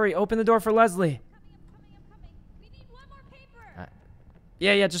left. Hurry, open the door for Leslie. I'm coming. We need one more paper.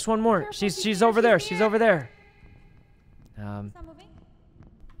 Yeah, just one more. Careful, She's over there. She's over there. Stop moving.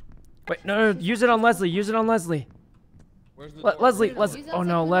 Wait, no, use it on Leslie. Where's the door? Leslie. Use it Oh on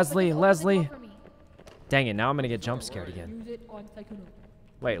no, Sykkuno, Leslie. open the door for me. Dang it, now I'm gonna get jump scared again. Use it on Sykkuno.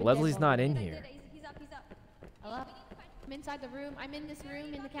 Wait, Leslie's not in here. He's up. Hello? I'm inside the room. I'm in this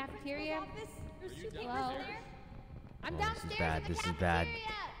room in the cafeteria. There's 2 papers Hello? there. I'm Oh, downstairs this is bad. in the This is bad.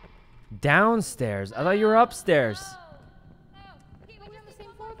 cafeteria. Downstairs? I thought you were upstairs. We were on the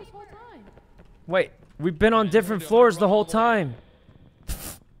same floor this whole time. Wait, we've been on different floors the whole time.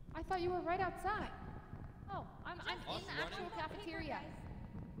 I thought you were right outside. Oh, I'm in the actual cafeteria.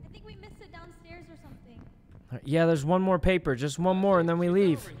 I think we missed it downstairs or something. Yeah, there's one more paper. Just one more, and then we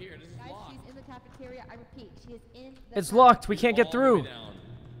leave. Over here. This is Guys, locked. she's in the cafeteria. I repeat, she is in the It's locked. We can't get All the way through. down.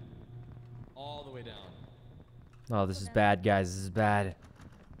 All the way down. Oh, this is bad, guys. This is bad.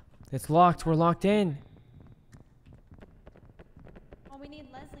 It's locked. We're locked in. Oh, we need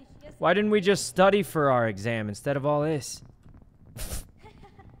Leslie. She has Why didn't we just study for our exam instead of all this? Wait,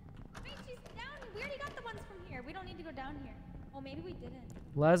 she's down. We already got the ones from here. We don't need to go down here. Oh, maybe we didn't.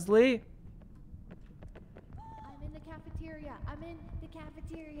 Leslie? I'm in the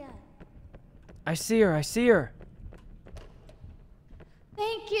cafeteria. I see her.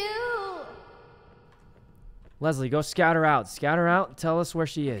 Thank you. Leslie, go scout her out. Scout her out and tell us where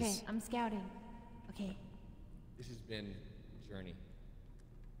she is. Okay, I'm scouting. Okay. This has been a journey.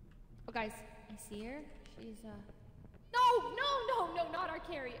 Oh, guys, I see her. She's, No, not our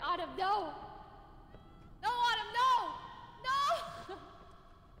Carrie. Autumn, no. No, Autumn, no.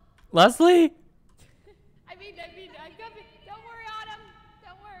 Leslie? I mean, I'm coming. Don't worry, Autumn.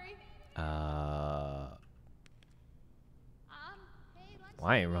 Don't worry. Hey, lunch. Well,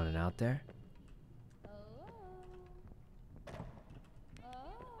 I ain't running out there.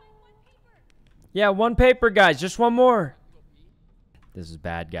 Yeah, one paper, guys. Just one more. This is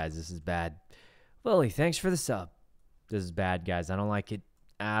bad, guys. This is bad. Lily, thanks for the sub. This is bad, guys. I don't like it.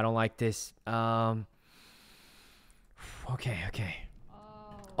 I don't like this. Okay.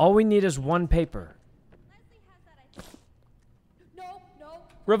 All we need is one paper. No.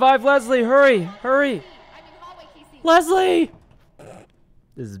 Revive Leslie. Hurry. I'm in hallway, Casey. Leslie!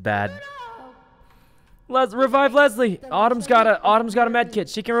 This is bad. Revive Leslie. Autumn's got a med kit.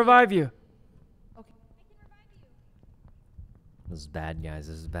 She can revive you. Okay. This is bad, guys.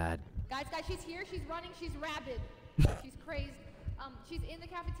 This is bad. Guys, she's here. She's running. She's rabid. She's crazed. She's in the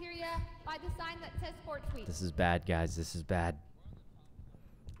cafeteria by the sign that says Sport Tweet. This is bad, guys. This is bad.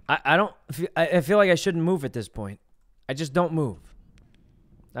 I feel like I shouldn't move at this point. I just don't move.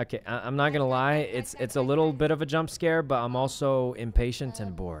 Okay, I'm not gonna lie. It's a little bit of a jump scare, but I'm also impatient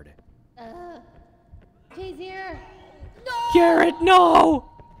and bored. She's here. No! Garrett, no!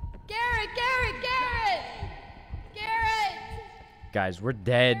 Garrett! Guys, we're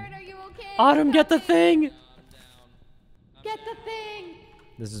dead. Garrett, are you okay? Autumn, get the thing! Get the thing!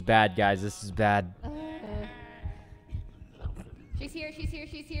 This is bad, guys. This is bad. She's here. She's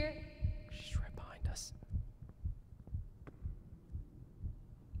right behind us.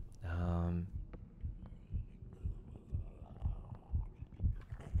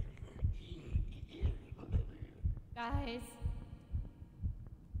 Guys.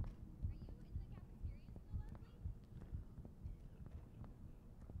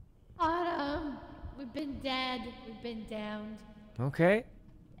 Autumn. We've been dead. We've been downed. Okay.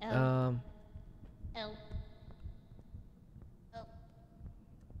 Hello?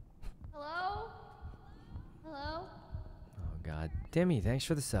 Hello? Oh God, Timmy, thanks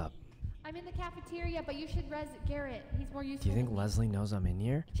for the sub. I'm in the cafeteria, but you should res Garrett. He's more useful. Do you think than me. Leslie knows I'm in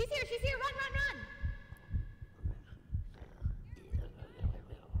here? She's here. Run.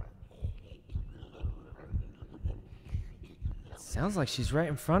 Sounds like she's right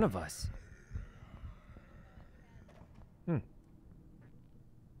in front of us.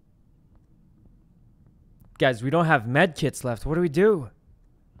 Guys, we don't have med kits left. What do we do?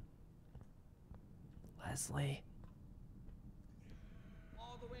 Leslie.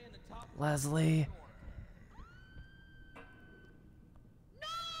 Leslie.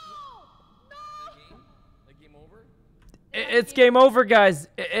 It's game over, guys.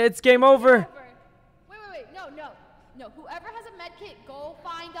 It's game over. Wait. No. Whoever has a med kit, go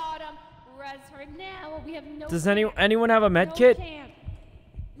find Autumn. Res her now. We have no. Does anyone have a med kit? Chance.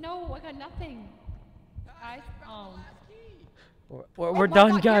 No, I got nothing. Guys, We're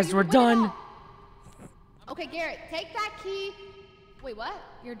done, guys. We're done. Okay, Garrett, take that key. Wait, what?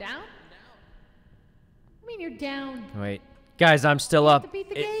 You're down? I mean, you're down. Wait, guys, I'm still up. To beat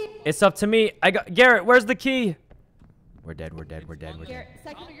the game. It's up to me. Garrett. Where's the key? We're dead. Garrett,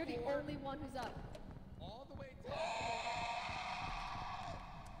 Sykkuno, you're the only one who's up. All the way to where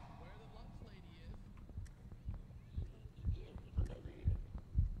the lunch lady is.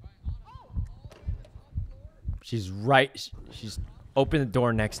 She's right. She's opened the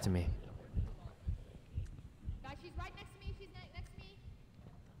door next to me. Guys, she's right next to me. She's next to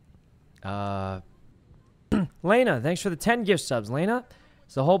me. Lena, thanks for the 10 gift subs, Lena.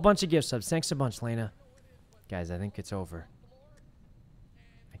 It's a whole bunch of gift subs. Thanks a bunch, Lena. Guys, I think it's over.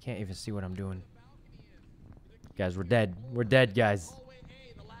 I can't even see what I'm doing. Guys, we're dead. We're dead, guys.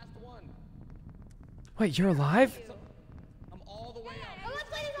 Wait, you're alive? I'm all the way up. The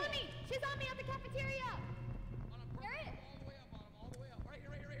lunch lady's on me. She's on me at the cafeteria. Garrett. All the way up. Right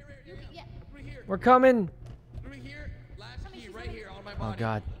here. Yeah. Right here. We're coming. Right here. Last key right here on my body. Oh,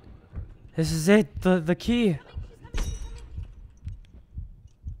 God. This is it. The key.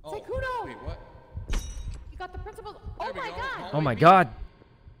 Sykkuno. Wait, what? You got the principal. Oh my God. Oh, my God.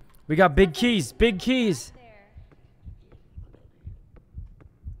 We got big keys. Big keys.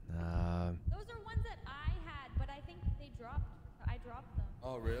 Those are ones that I had, but I think I dropped them.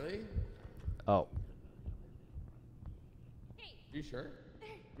 Oh, really? Oh. Hey. You sure?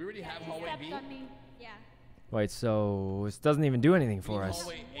 We already have hallway B? Yeah. Wait, so this doesn't even do anything for us.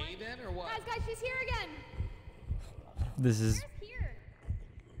 Hallway A then, or what? Guys, she's here again. This is... Here.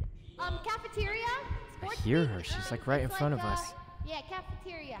 Cafeteria? I hear her. She's like right in front of us. Yeah,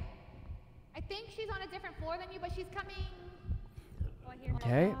 cafeteria. I think she's on a different floor than you, but she's coming. Oh, I hear her.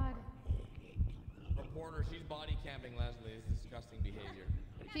 Okay. Oh, God. Reporter, she's body camping Leslie. It's disgusting behavior.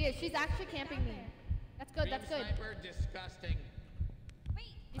 She is. She's actually camping me. That's good. That's good. Sniper, disgusting.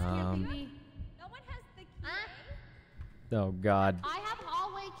 Wait. She's camping me. No one has the key. Oh, God. I have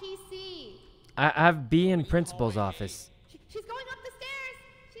hallway key C. I have B in principal's office. She's going up the stairs.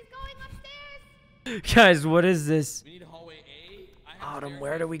 She's going upstairs. Guys, what is this? We need hallway A. Autumn,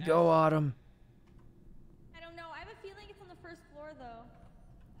 where do we go, Autumn? I don't know. I have a feeling it's on the first floor, though.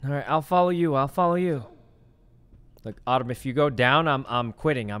 All right, I'll follow you. I'll follow you. Look, Autumn, if you go down, I'm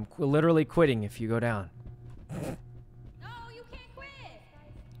quitting. I'm literally quitting if you go down. No, you can't quit.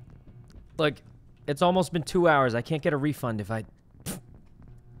 Look, it's almost been 2 hours. I can't get a refund if I...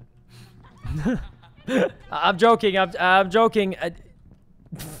 I'm joking. I'm joking.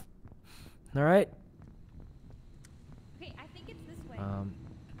 All right.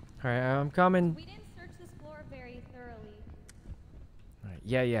 Alright, I'm coming. We didn't search this floor very thoroughly. Alright,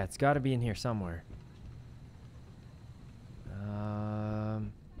 yeah, it's gotta be in here somewhere.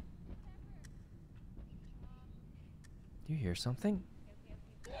 Do you hear something?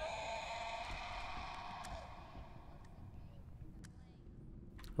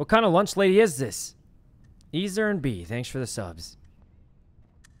 What kind of lunch lady is this? Easer and B, thanks for the subs.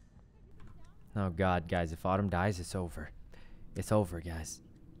 Oh god, guys, if Autumn dies, it's over. It's over, guys.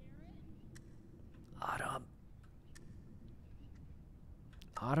 Autumn.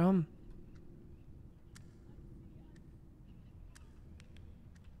 Autumn.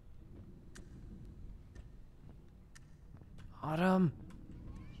 Autumn.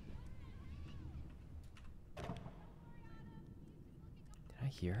 Did I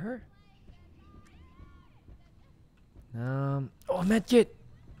hear her? Oh, medkit.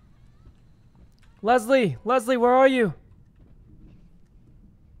 Leslie, where are you?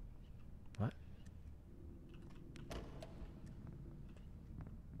 What?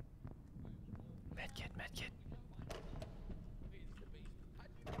 Medkit.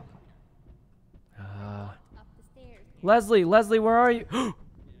 Leslie, where are you?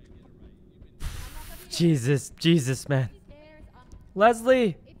 Jesus, man.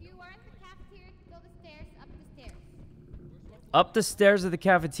 Leslie. If you are in the cafeteria, go the stairs, up the stairs. Up the stairs of the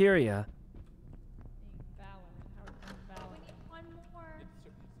cafeteria.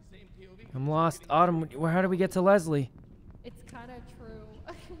 I'm lost. Autumn, how do we get to Leslie? It's kind of true.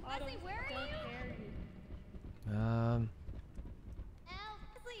 Leslie, where are you?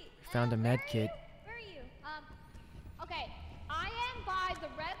 Leslie. Found a med kit. Where are you? Okay. I am by the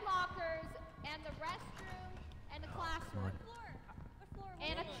red lockers and the restroom and the classroom. What floor?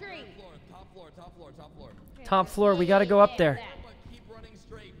 And a tree. Top floor. Top floor, we gotta go up there. Keep running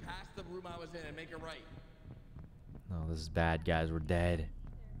straight past the room I was in and make it right. Oh, this is bad, guys. We're dead.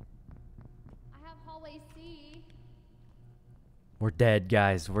 I have hallway C. We're dead,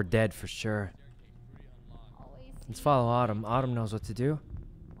 guys. We're dead for sure. Hallway C. Let's follow Autumn. Autumn knows what to do.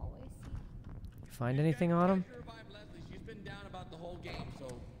 Hallway C. You find anything, Autumn? She's been down about the whole game, so.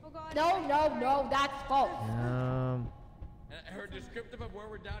 Oh god. No, that's false. Her descriptive of where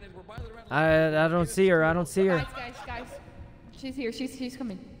we're down is we're by the red. I don't see her. Guys. She's here. She's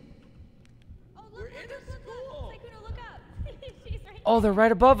coming. Oh, look. Sykkuno, look up. She's right Oh, they're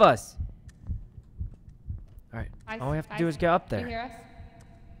right above us. All right. Guys, All we have to do is get up Can you there. hear us?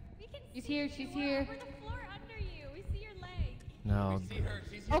 We can She's see here. you. She's here. We're the floor under you. We see your leg. No. See her.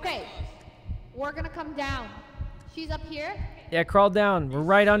 She's here. Okay. We're gonna come down. She's up here. Yeah, crawl down. We're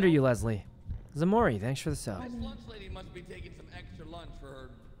right under you, Leslie. Zamori, thanks for the sub. This lunch lady must be taking some extra lunch for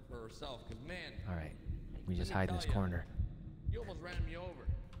herself, cause man. All right. We just hide in this corner. You almost ran me over.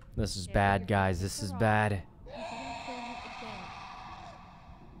 This is bad, guys. This is bad.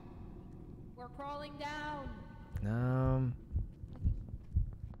 We're crawling down.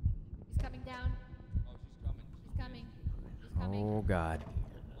 He's coming down. Oh, she's coming. He's coming. Oh, God.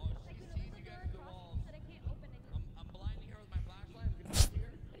 I'm blinding her with my flashlight. I'm gonna see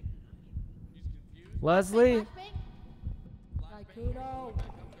her. She's confused. Leslie. Sykkuno.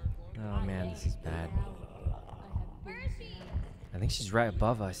 Oh, man, this is bad. Where is she? I think she's right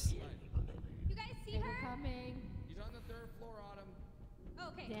above us. You guys see her? Coming. She's on the 3rd floor, Autumn. Oh,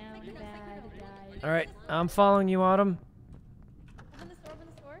 okay. Down Sykkuno. All right, I'm following you, Autumn. Open the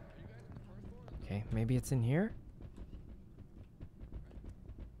store. Okay, maybe it's in here?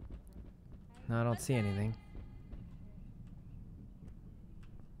 No, I don't see anything.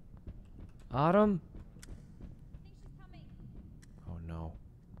 Autumn? I think she's coming. Oh, no.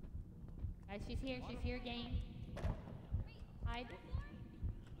 Guys, she's here, gang. Hide.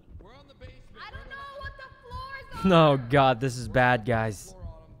 We're on the basement. I don't know what the floors are. No, God, this is bad, guys. Floor,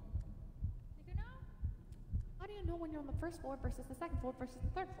 Autumn. Sykkuno? How do you know when you're on the first floor versus the second floor versus the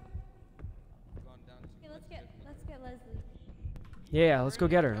third floor? Gone down to Okay, let's get Leslie. Yeah, let's go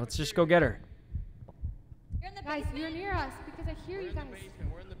get her. Let's just go get her. You're in the Guys, basement. you're near us because I hear We're you in the guys.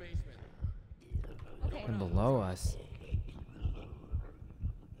 basement. We're in the basement. Okay. And below us.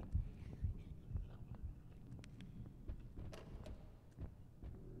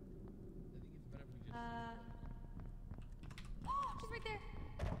 Oh, she's right there.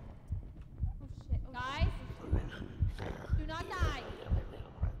 Oh shit. Oh, Guys, do not die.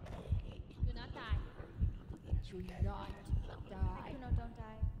 Do not die. Do not die. Sykkuno, don't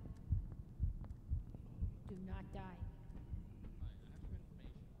die. Do not die.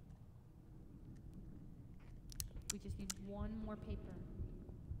 We just need one more paper.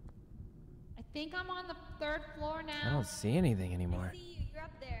 I think I'm on the 3rd floor now. I don't see anything anymore. I see you. You're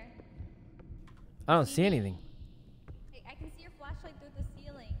up there. I don't see anything. Hey, I can see your flashlight through the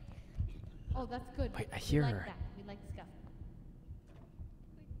ceiling. Oh, that's good. Wait, I hear we like her. That. We like stuff.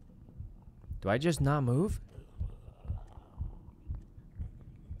 Do I just not move?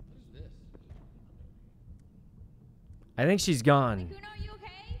 I think she's gone. Sykkuno, are you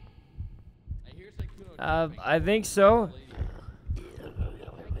okay? I hear Sykkuno. I think so.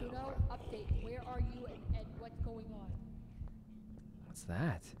 Sykkuno, update. Where are you and what's going on? What's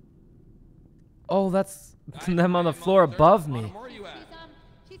that? Oh, that's them on the floor above me. Where are you at?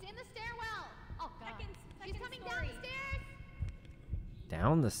 She's in the stairwell. Oh god. She's coming down the stairs.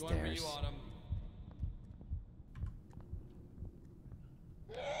 Down the Going for you, stairs. Autumn.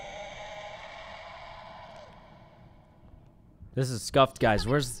 This is scuffed, guys.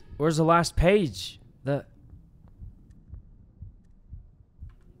 Where's the last page?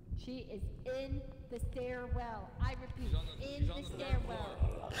 She is in the stairwell. I repeat, in the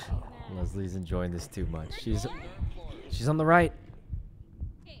stairwell. Leslie's enjoying this too much. She's on the right.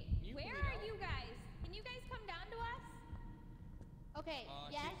 Okay, where are you guys? Can you guys come down to us? Okay,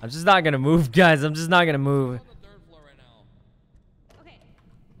 yes. I'm just not gonna move, guys. I'm just not gonna move. On the third floor right now. Okay,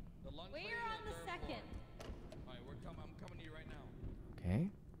 The lunch we're lady on the third second. floor. All right, I'm coming to you right now. Okay.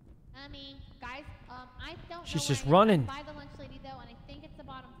 Guys, I don't She's know just where I am. running. I'm by the lunch lady though, and I think it's the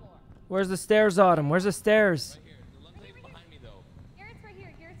bottom floor. Where's the stairs, Autumn? Where's the stairs? Right here. The lunch lady's behind me though. Garrett's right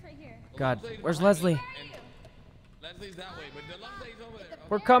here. Garrett's right here. The God, lunch lady's where's behind me, Leslie? and Leslie's that way, but the lunch lady's over there.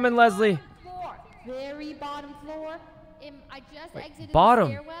 We're coming, Leslie. Floor, very bottom floor. I just exited bottom.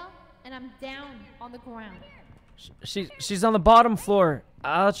 the stairwell, and I'm down on the ground. She's on the bottom floor.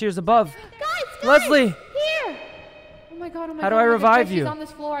 I thought she was above. Guys, Leslie! Here! Oh my god, oh my god. How do I oh my God, revive she's you? on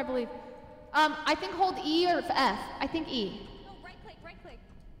this floor, I believe. I think hold E or F. I think E. No, right click, right click.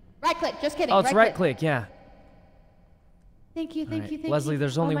 Right click, just kidding. Oh, it's right click, yeah. Thank you, thank Alright, you, thank Leslie, you.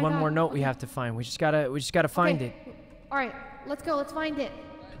 there's Oh only my one God, more note we okay. have to find. We just gotta find it. Alright, let's go, let's find it.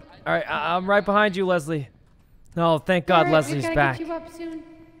 Alright, I'm right behind you, Leslie. Oh, thank God Garrett, Leslie's we gotta back. Get you up soon.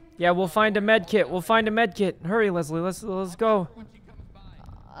 Yeah, we'll find a med kit. We'll find a med kit. Hurry, Leslie. Let's go.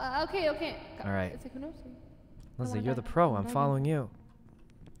 Okay. All right. It's like, no, Leslie, I'm you're the done. pro. I'm I'm done. following you.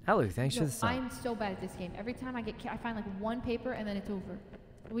 Hello, thanks for Yo, the sub. I'm so bad at this game. Every time I find like one paper and then it's over.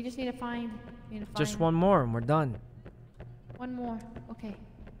 We just need to find. Just one more and we're done. One more. Okay.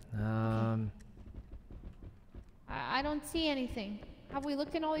 I don't see anything. Have we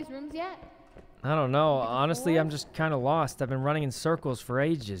looked in all these rooms yet? I don't know. Maybe Honestly, four? I'm just kind of lost. I've been running in circles for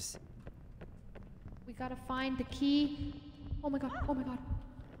ages. We gotta find the key. Oh my god. Oh my god.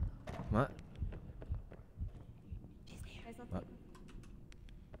 What? Guys, let's What?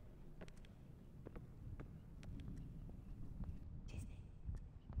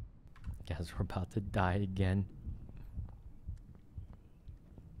 Guys, we're about to die again.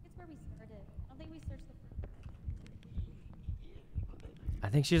 It's where we started. I don't think we searched the. I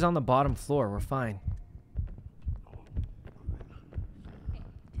think she's on the bottom floor. We're fine. Okay,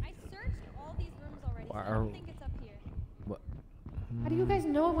 I searched all these rooms already. So I Are- don't think it's up here. What? How do you guys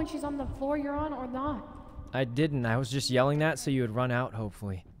know when she's on the floor you're on or not? I didn't. I was just yelling that so you would run out,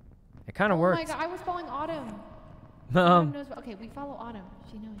 hopefully. It kind of Oh worked. my god, I was following Autumn. Autumn knows. Okay, we follow Autumn.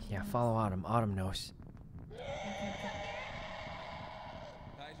 She knows. She Yeah, knows. follow Autumn. Autumn knows.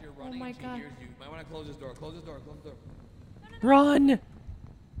 Guys, you're running. my She God. hears you. Might want to close this door. Close this door. Close this door. Run!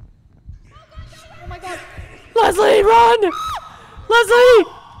 Oh my god. Leslie, run! Leslie!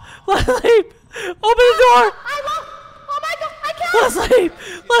 Leslie! Open the door! I won't. Oh my god, I can't. Leslie!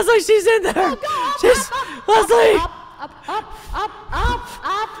 Leslie, she's in there! She's... Leslie! Up.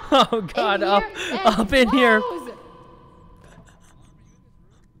 Oh God, In up here and in here. close.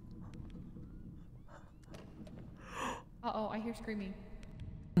 Uh-oh, I hear screaming.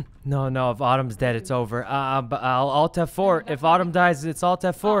 No, if Autumn's dead, it's over. But I'll Alt F4. If Autumn dies, it's Alt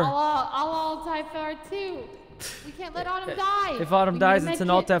F4. I'll type R2. We can't let Autumn die. If Autumn We need a dies, it's an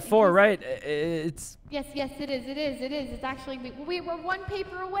med Alt kit. F4, right? It's... Yes, it is. It's actually, we're one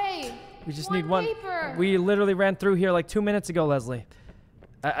paper away. We just One need one. paper. We literally ran through here like 2 minutes ago, Leslie.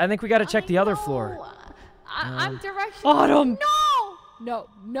 I think we gotta check the other floor. I'm direction. Autumn! No.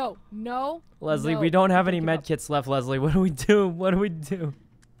 Leslie, no. we don't have any Give med up. kits left, Leslie. What do we do? What do we do?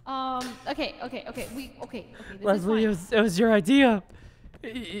 Okay. This Leslie, is it was your idea.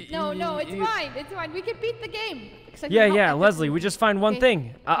 fine. No, it's fine. We can beat the game. Except Yeah, not yeah, like this Leslie, one. we just find one Okay.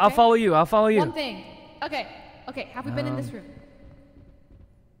 thing. I'll Okay. follow you. I'll follow you. One thing. Okay. Have we been in this room?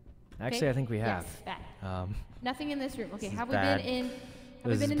 Actually, Okay. I think we have. Yes, bad. Nothing in this room. Okay, is have bad. we been in? Have This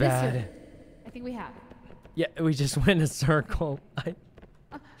we been is in bad. this room? I think we have. Yeah, we just went in a circle.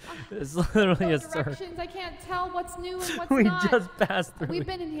 It's literally No a circle. directions. I can't tell what's new and what's We not. just passed through. We've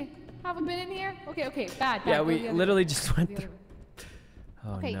been in here. Have we been in here? Okay. Bad. Yeah, Go we the other literally way. just went The other through. way.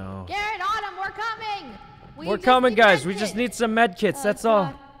 Oh Okay, no. Garrett, Autumn, we're coming. We're coming, guys. We just need some med kits. That's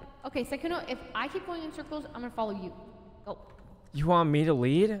all. Okay, Sykkuno, if I keep going in circles, I'm gonna follow you. Go. You want me to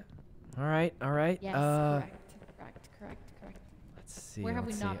lead? All right, all right. Yes, correct. Let's see. Where have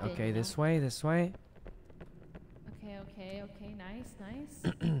we not been? Okay, this way, this way. Okay.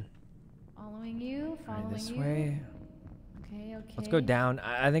 Nice. Following you. This way. Okay. Let's go down.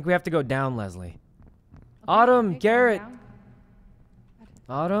 I think we have to go down, Leslie. Autumn, Garrett.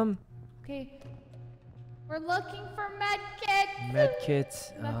 Autumn. Okay. We're looking for med kits. Med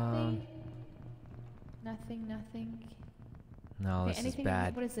kits. Nothing. No, this is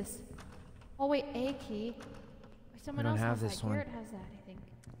bad. What is this? Oh wait, a key. Someone else have has this that. one. Garrett has that, I think.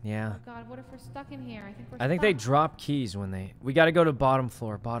 Yeah. Oh God, what if we're stuck in here? I think they drop keys when they. We got to go to bottom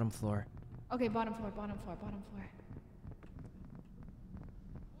floor. Okay, bottom floor.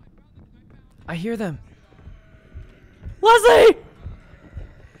 I hear them. Leslie!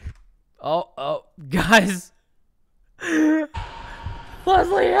 Oh, guys.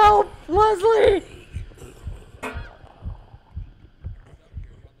 Leslie, help! Leslie!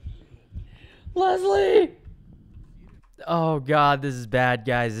 Leslie! Oh, God, this is bad,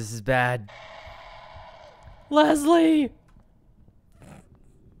 guys. This is bad. Leslie!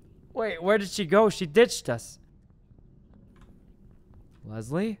 Wait, where did she go? She ditched us.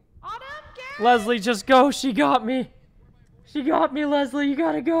 Leslie? Autumn, Garrett! Leslie, just go. She got me. She got me, Leslie. You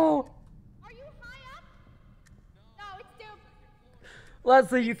gotta go. Are you high up? No, it's doomed.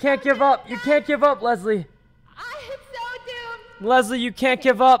 Leslie, you can't give up. You can't give up, Leslie. I am so doomed. Leslie, you can't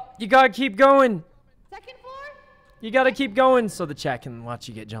give up. You gotta keep going. Second floor? You gotta keep going so the chat can watch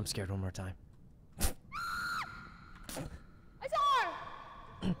you get jump scared one more time. I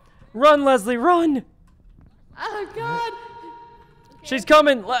saw her. Run, Leslie, run. Oh God. She's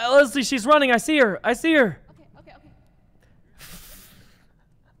coming. Leslie, she's running. I see her. Okay.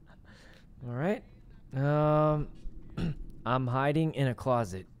 All right. I'm hiding in a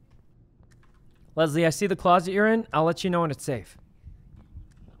closet. Leslie, I see the closet you're in. I'll let you know when it's safe.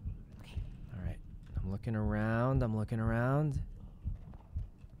 Okay. All right. I'm looking around.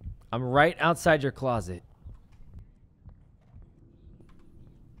 I'm right outside your closet.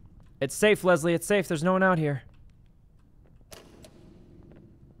 It's safe, Leslie. It's safe. There's no one out here.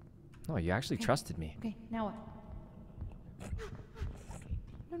 Oh, you actually trusted me. Okay, now what?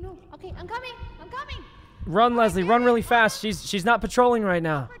 No. Okay, I'm coming. Run, Leslie. Run really fast. She's not patrolling right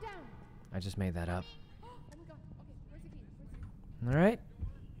now. Her down. I just made that up. Oh my God. Okay, where's the key?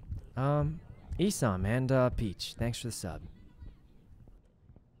 All right. Esam and Peach, thanks for the sub.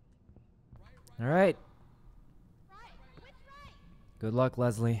 All right. Good luck,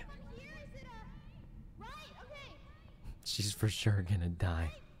 Leslie. She's for sure gonna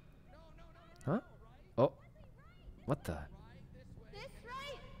die. Huh? Oh. What the? This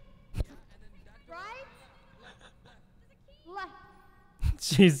right? Left.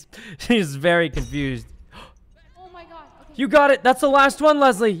 She's very confused. Oh my God. Okay. You got it. That's the last one,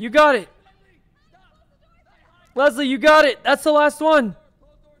 Leslie. You got it. Leslie, you got it. That's the last one.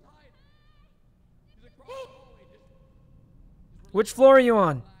 Which floor are you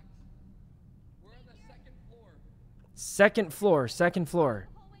on? Second floor.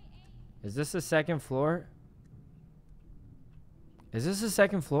 Is this the second floor?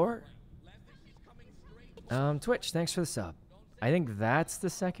 Twitch, thanks for the sub. I think that's the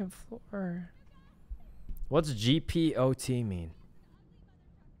second floor. What's GPOT mean?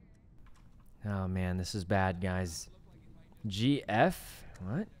 Oh man, this is bad, guys. GF?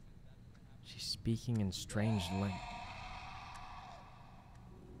 What? She's speaking in strange language.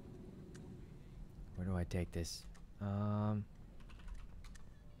 Where do I take this?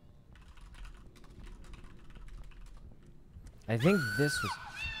 I think this was...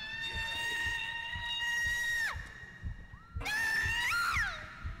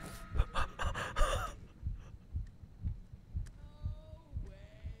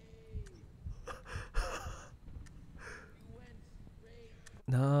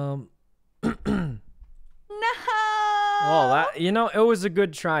 No. Well, you know, it was a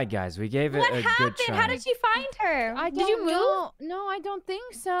good try, guys. We gave it What a happened? good try. How did you find her? Did you move? No, I don't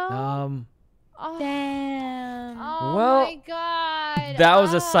think so. Oh. Damn. Oh well, my God. That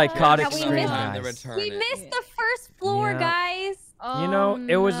was a psychotic we stream, missed- guys. We missed the first floor, Yeah. guys. Oh, You know,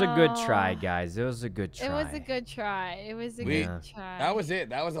 it was a good no. try, guys. It was a good try. It was a good try. It was a We- good try. That was it.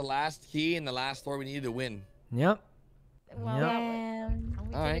 That was the last key and the last floor we needed to win. Yep. Well, Yep. Damn. we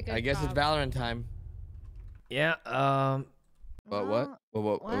did All a right. good I guess it's job. Valorant time. Yeah. But what?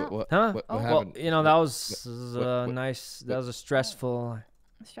 What Huh? what Well, happened? you know, that was what- nice. That was a stressful.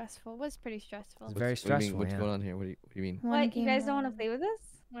 Stressful. It was pretty stressful. It's very What do you mean? stressful. What's yeah. going on here? What do you mean? What? You guys don't want to play with us?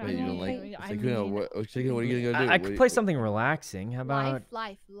 Wait, you don't like Sykkuno? What are you gonna do? I could play something relaxing. How about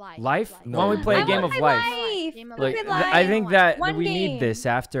life? Life? No. Why don't we play a game of life? Like, I think that One we game. need this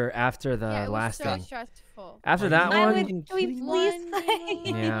after the Yeah, it was last so thing. stressful. After that I one, would, can we please play?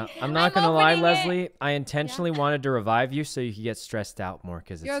 yeah, I'm not gonna lie, opening it. Leslie. I intentionally wanted to revive you so you could get stressed out more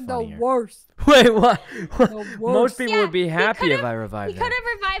because it's You're funnier. the worst. Wait, what? The Most people Yeah, would be he happy if could've- I He revived could them. have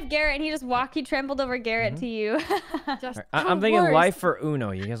revived Garrett, and he trampled over Garrett to you. Just I'm the thinking worst. life or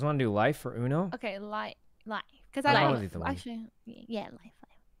Uno. You guys want to do life or Uno? Okay, life. Because Life. I Life. like The one. Actually, yeah, life.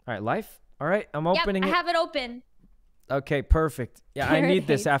 All right, life. All right, I'm Yep, opening I it. have it open. Okay, perfect. Yeah, I Garrett need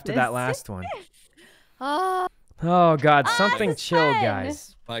this hates after that this. last one. Oh. Oh God, Ah, something this is chill, fun.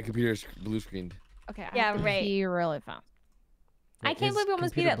 guys. My computer's blue screened. Okay. I Yeah, have to right. pee really fast. I can't believe we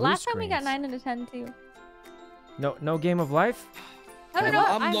almost beat it. Last time we got 9 out of 10 too. No game of life. I don't know.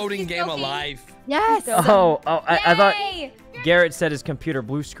 I'm loading he's Game joking. Alive. Yes. I thought Yay! Garrett said his computer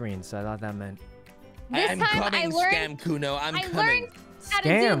blue screen, so I thought that meant This I'm time coming, I learned. Scam Kuno. I'm I coming. learned how to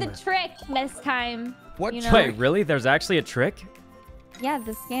do Scam. the trick this time. What you trick? know? Wait, really? There's actually a trick? Yeah,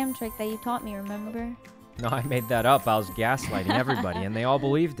 the scam trick that you taught me. Remember? No, I made that up. I was gaslighting everybody, and they all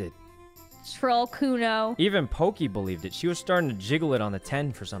believed it. Troll Kuno. Even Pokey believed it. She was starting to jiggle it on the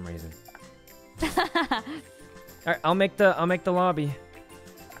 10 for some reason. All right, I'll make the lobby.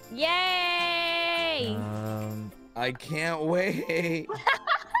 Yay! I can't wait.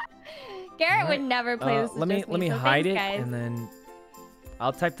 Garrett would never play this. Let me hide it, and then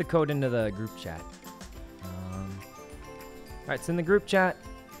I'll type the code into the group chat. All right, it's in the group chat.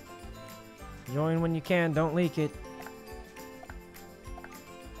 Join when you can. Don't leak it.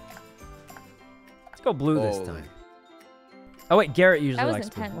 Let's go blue this time. Oh wait, Garrett usually That was likes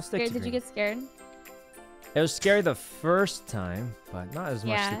blue. intense. We'll stick Garrett, to did you green. get scared? It was scary the first time, but not as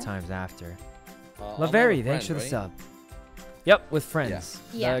much Yeah. the times after. I'm Laveri, with thanks for the friends, sub. Yep, with friends.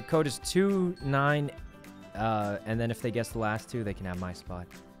 Yeah. The code is 29, and then if they guess the last two, they can have my spot.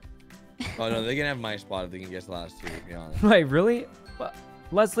 Oh no, they can have my spot if they can guess the last two. To be honest. Wait, really? What?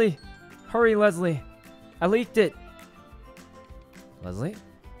 Leslie, hurry, Leslie! I leaked it. Leslie?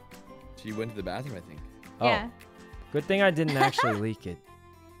 She went to the bathroom, I think. Oh, Yeah. good thing I didn't actually leak it.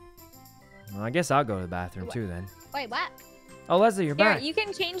 Well, I guess I'll go to the bathroom too then. Wait, what? Oh, Leslie, you're Garrett, back. you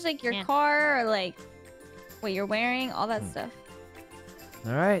can change like your Yeah. car or like what you're wearing, all that stuff.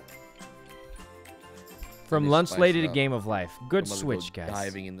 All right. From Let me lunch spice lady it to up. game of life. Good I'm gonna switch, go guys.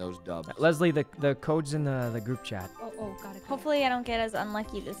 Diving in those dubs. Leslie, the code's in the group chat. Oh, got it. Hopefully, I don't get as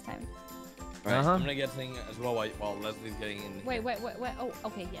unlucky this time. All right, Uh-huh. I'm gonna get thing as well while Leslie's getting in. Wait. Oh,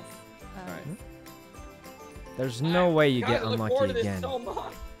 okay, yes. All right. There's no way you get Guys, I look forward unlucky to this again. so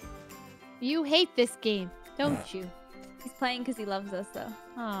much. You hate this game, don't you? He's playing because he loves us, though.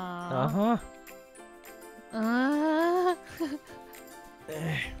 Aww. Uh-huh.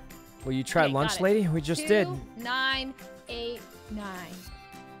 Will you try Okay, lunch, got it. lady? We just did. 2, 9, 8, 9.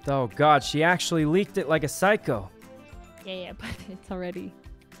 Oh, God, she actually leaked it like a psycho. Yeah, but it's already.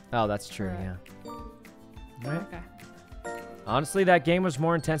 Oh, that's true, Alright. yeah. All right. Okay. Honestly, that game was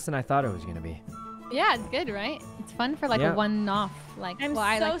more intense than I thought it was going to be. Yeah, it's good, right? It's fun for like Yeah. a one-off. Like, I'm well,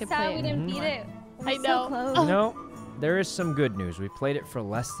 I so like to sad play we it. didn't Mhm. beat it. I We're know. So close. Oh. No, there is some good news. We played it for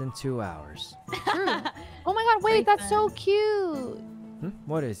less than 2 hours. True. Oh my god, wait, Very that's so cute.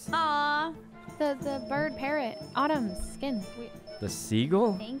 What is? Aw, The bird parrot. Autumn's skin. Wait. The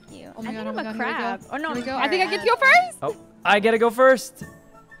seagull? thank you. Oh my I god, think oh I'm my a god, here we go. crab. Oh no, Here we I'm go. a I think I parrot. get to go first. Oh, I gotta go first.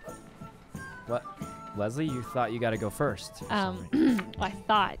 What? Leslie, you thought you gotta go first. for some reason. I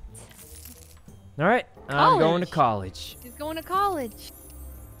thought. All right, I'm going to College. college. He's going to college.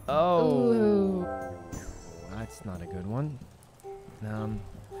 Oh, Ooh. that's not a good one.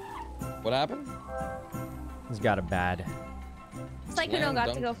 What happened? He's got a bad. Sykkuno Slam got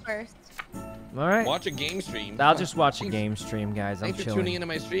to dunk. go first. All right, Watch a game stream. I'll just watch a Thanks- game stream, guys. I'm Thanks for tuning chilling. into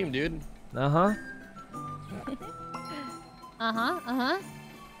my stream, dude. Uh-huh. All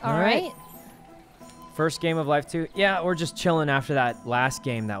All right. right. First game of life too. Yeah, we're just chilling after that last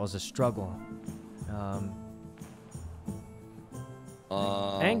game. That was a struggle.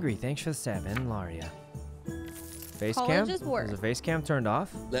 Angry, thanks for the 7, Laria. Face College cam? is work. Is the face cam turned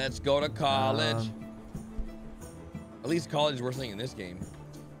off? Let's go to college. Um, At least college is worth thing in this game.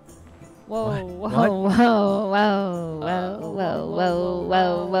 Whoa, What? whoa, whoa, whoa, whoa, whoa, whoa,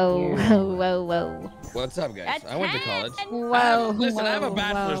 whoa, whoa, whoa, whoa, whoa. What's up, guys? I went to college. Whoa, Listen, I have a whoa,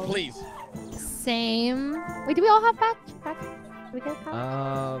 bachelor's, whoa. please. Same. Wait, do we all have back? Did we go to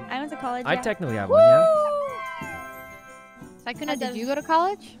college? I went to college. I yeah. technically have one, yeah. Sykkuno, did you go to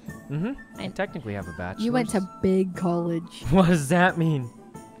college? Mm-hmm. I technically have a bachelor's. You went to big college. What does that mean?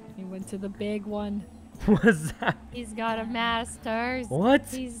 You went to the big one. What's that? He's got a master's. What?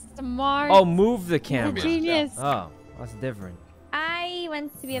 He's smart. Oh, move the He's camera. a genius. Oh, that's different. I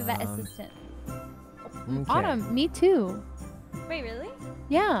went to be a vet assistant. Okay. Autumn, me too. Wait, really?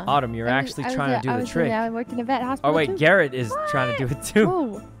 Yeah. Autumn, you're actually trying to do the trick. I worked in a vet hospital. Oh wait, too. Garrett is trying to do it too.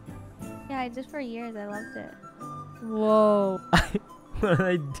 Oh. Yeah, I did for years. I loved it. Whoa. What are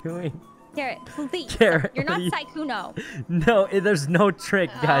they doing? Garrett, please. Garrett, You're not what Sykkuno. No, there's no trick,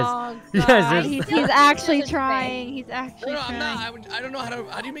 guys. Oh, You God. guys are. He's actually trying. He's actually No, I'm trying. not. I don't know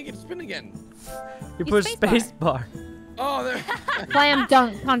how do you make it spin again? You push space bar. Oh, there. Slam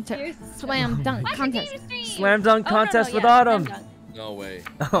dunk contest. Slam dunk contest. Slam dunk contest with Autumn. No way.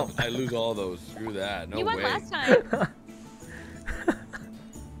 Oh. I lose all those. Screw that. No way. You won last time.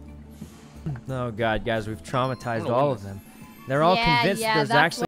 Oh God, guys, we've traumatized all of them. They're all convinced there's that's actually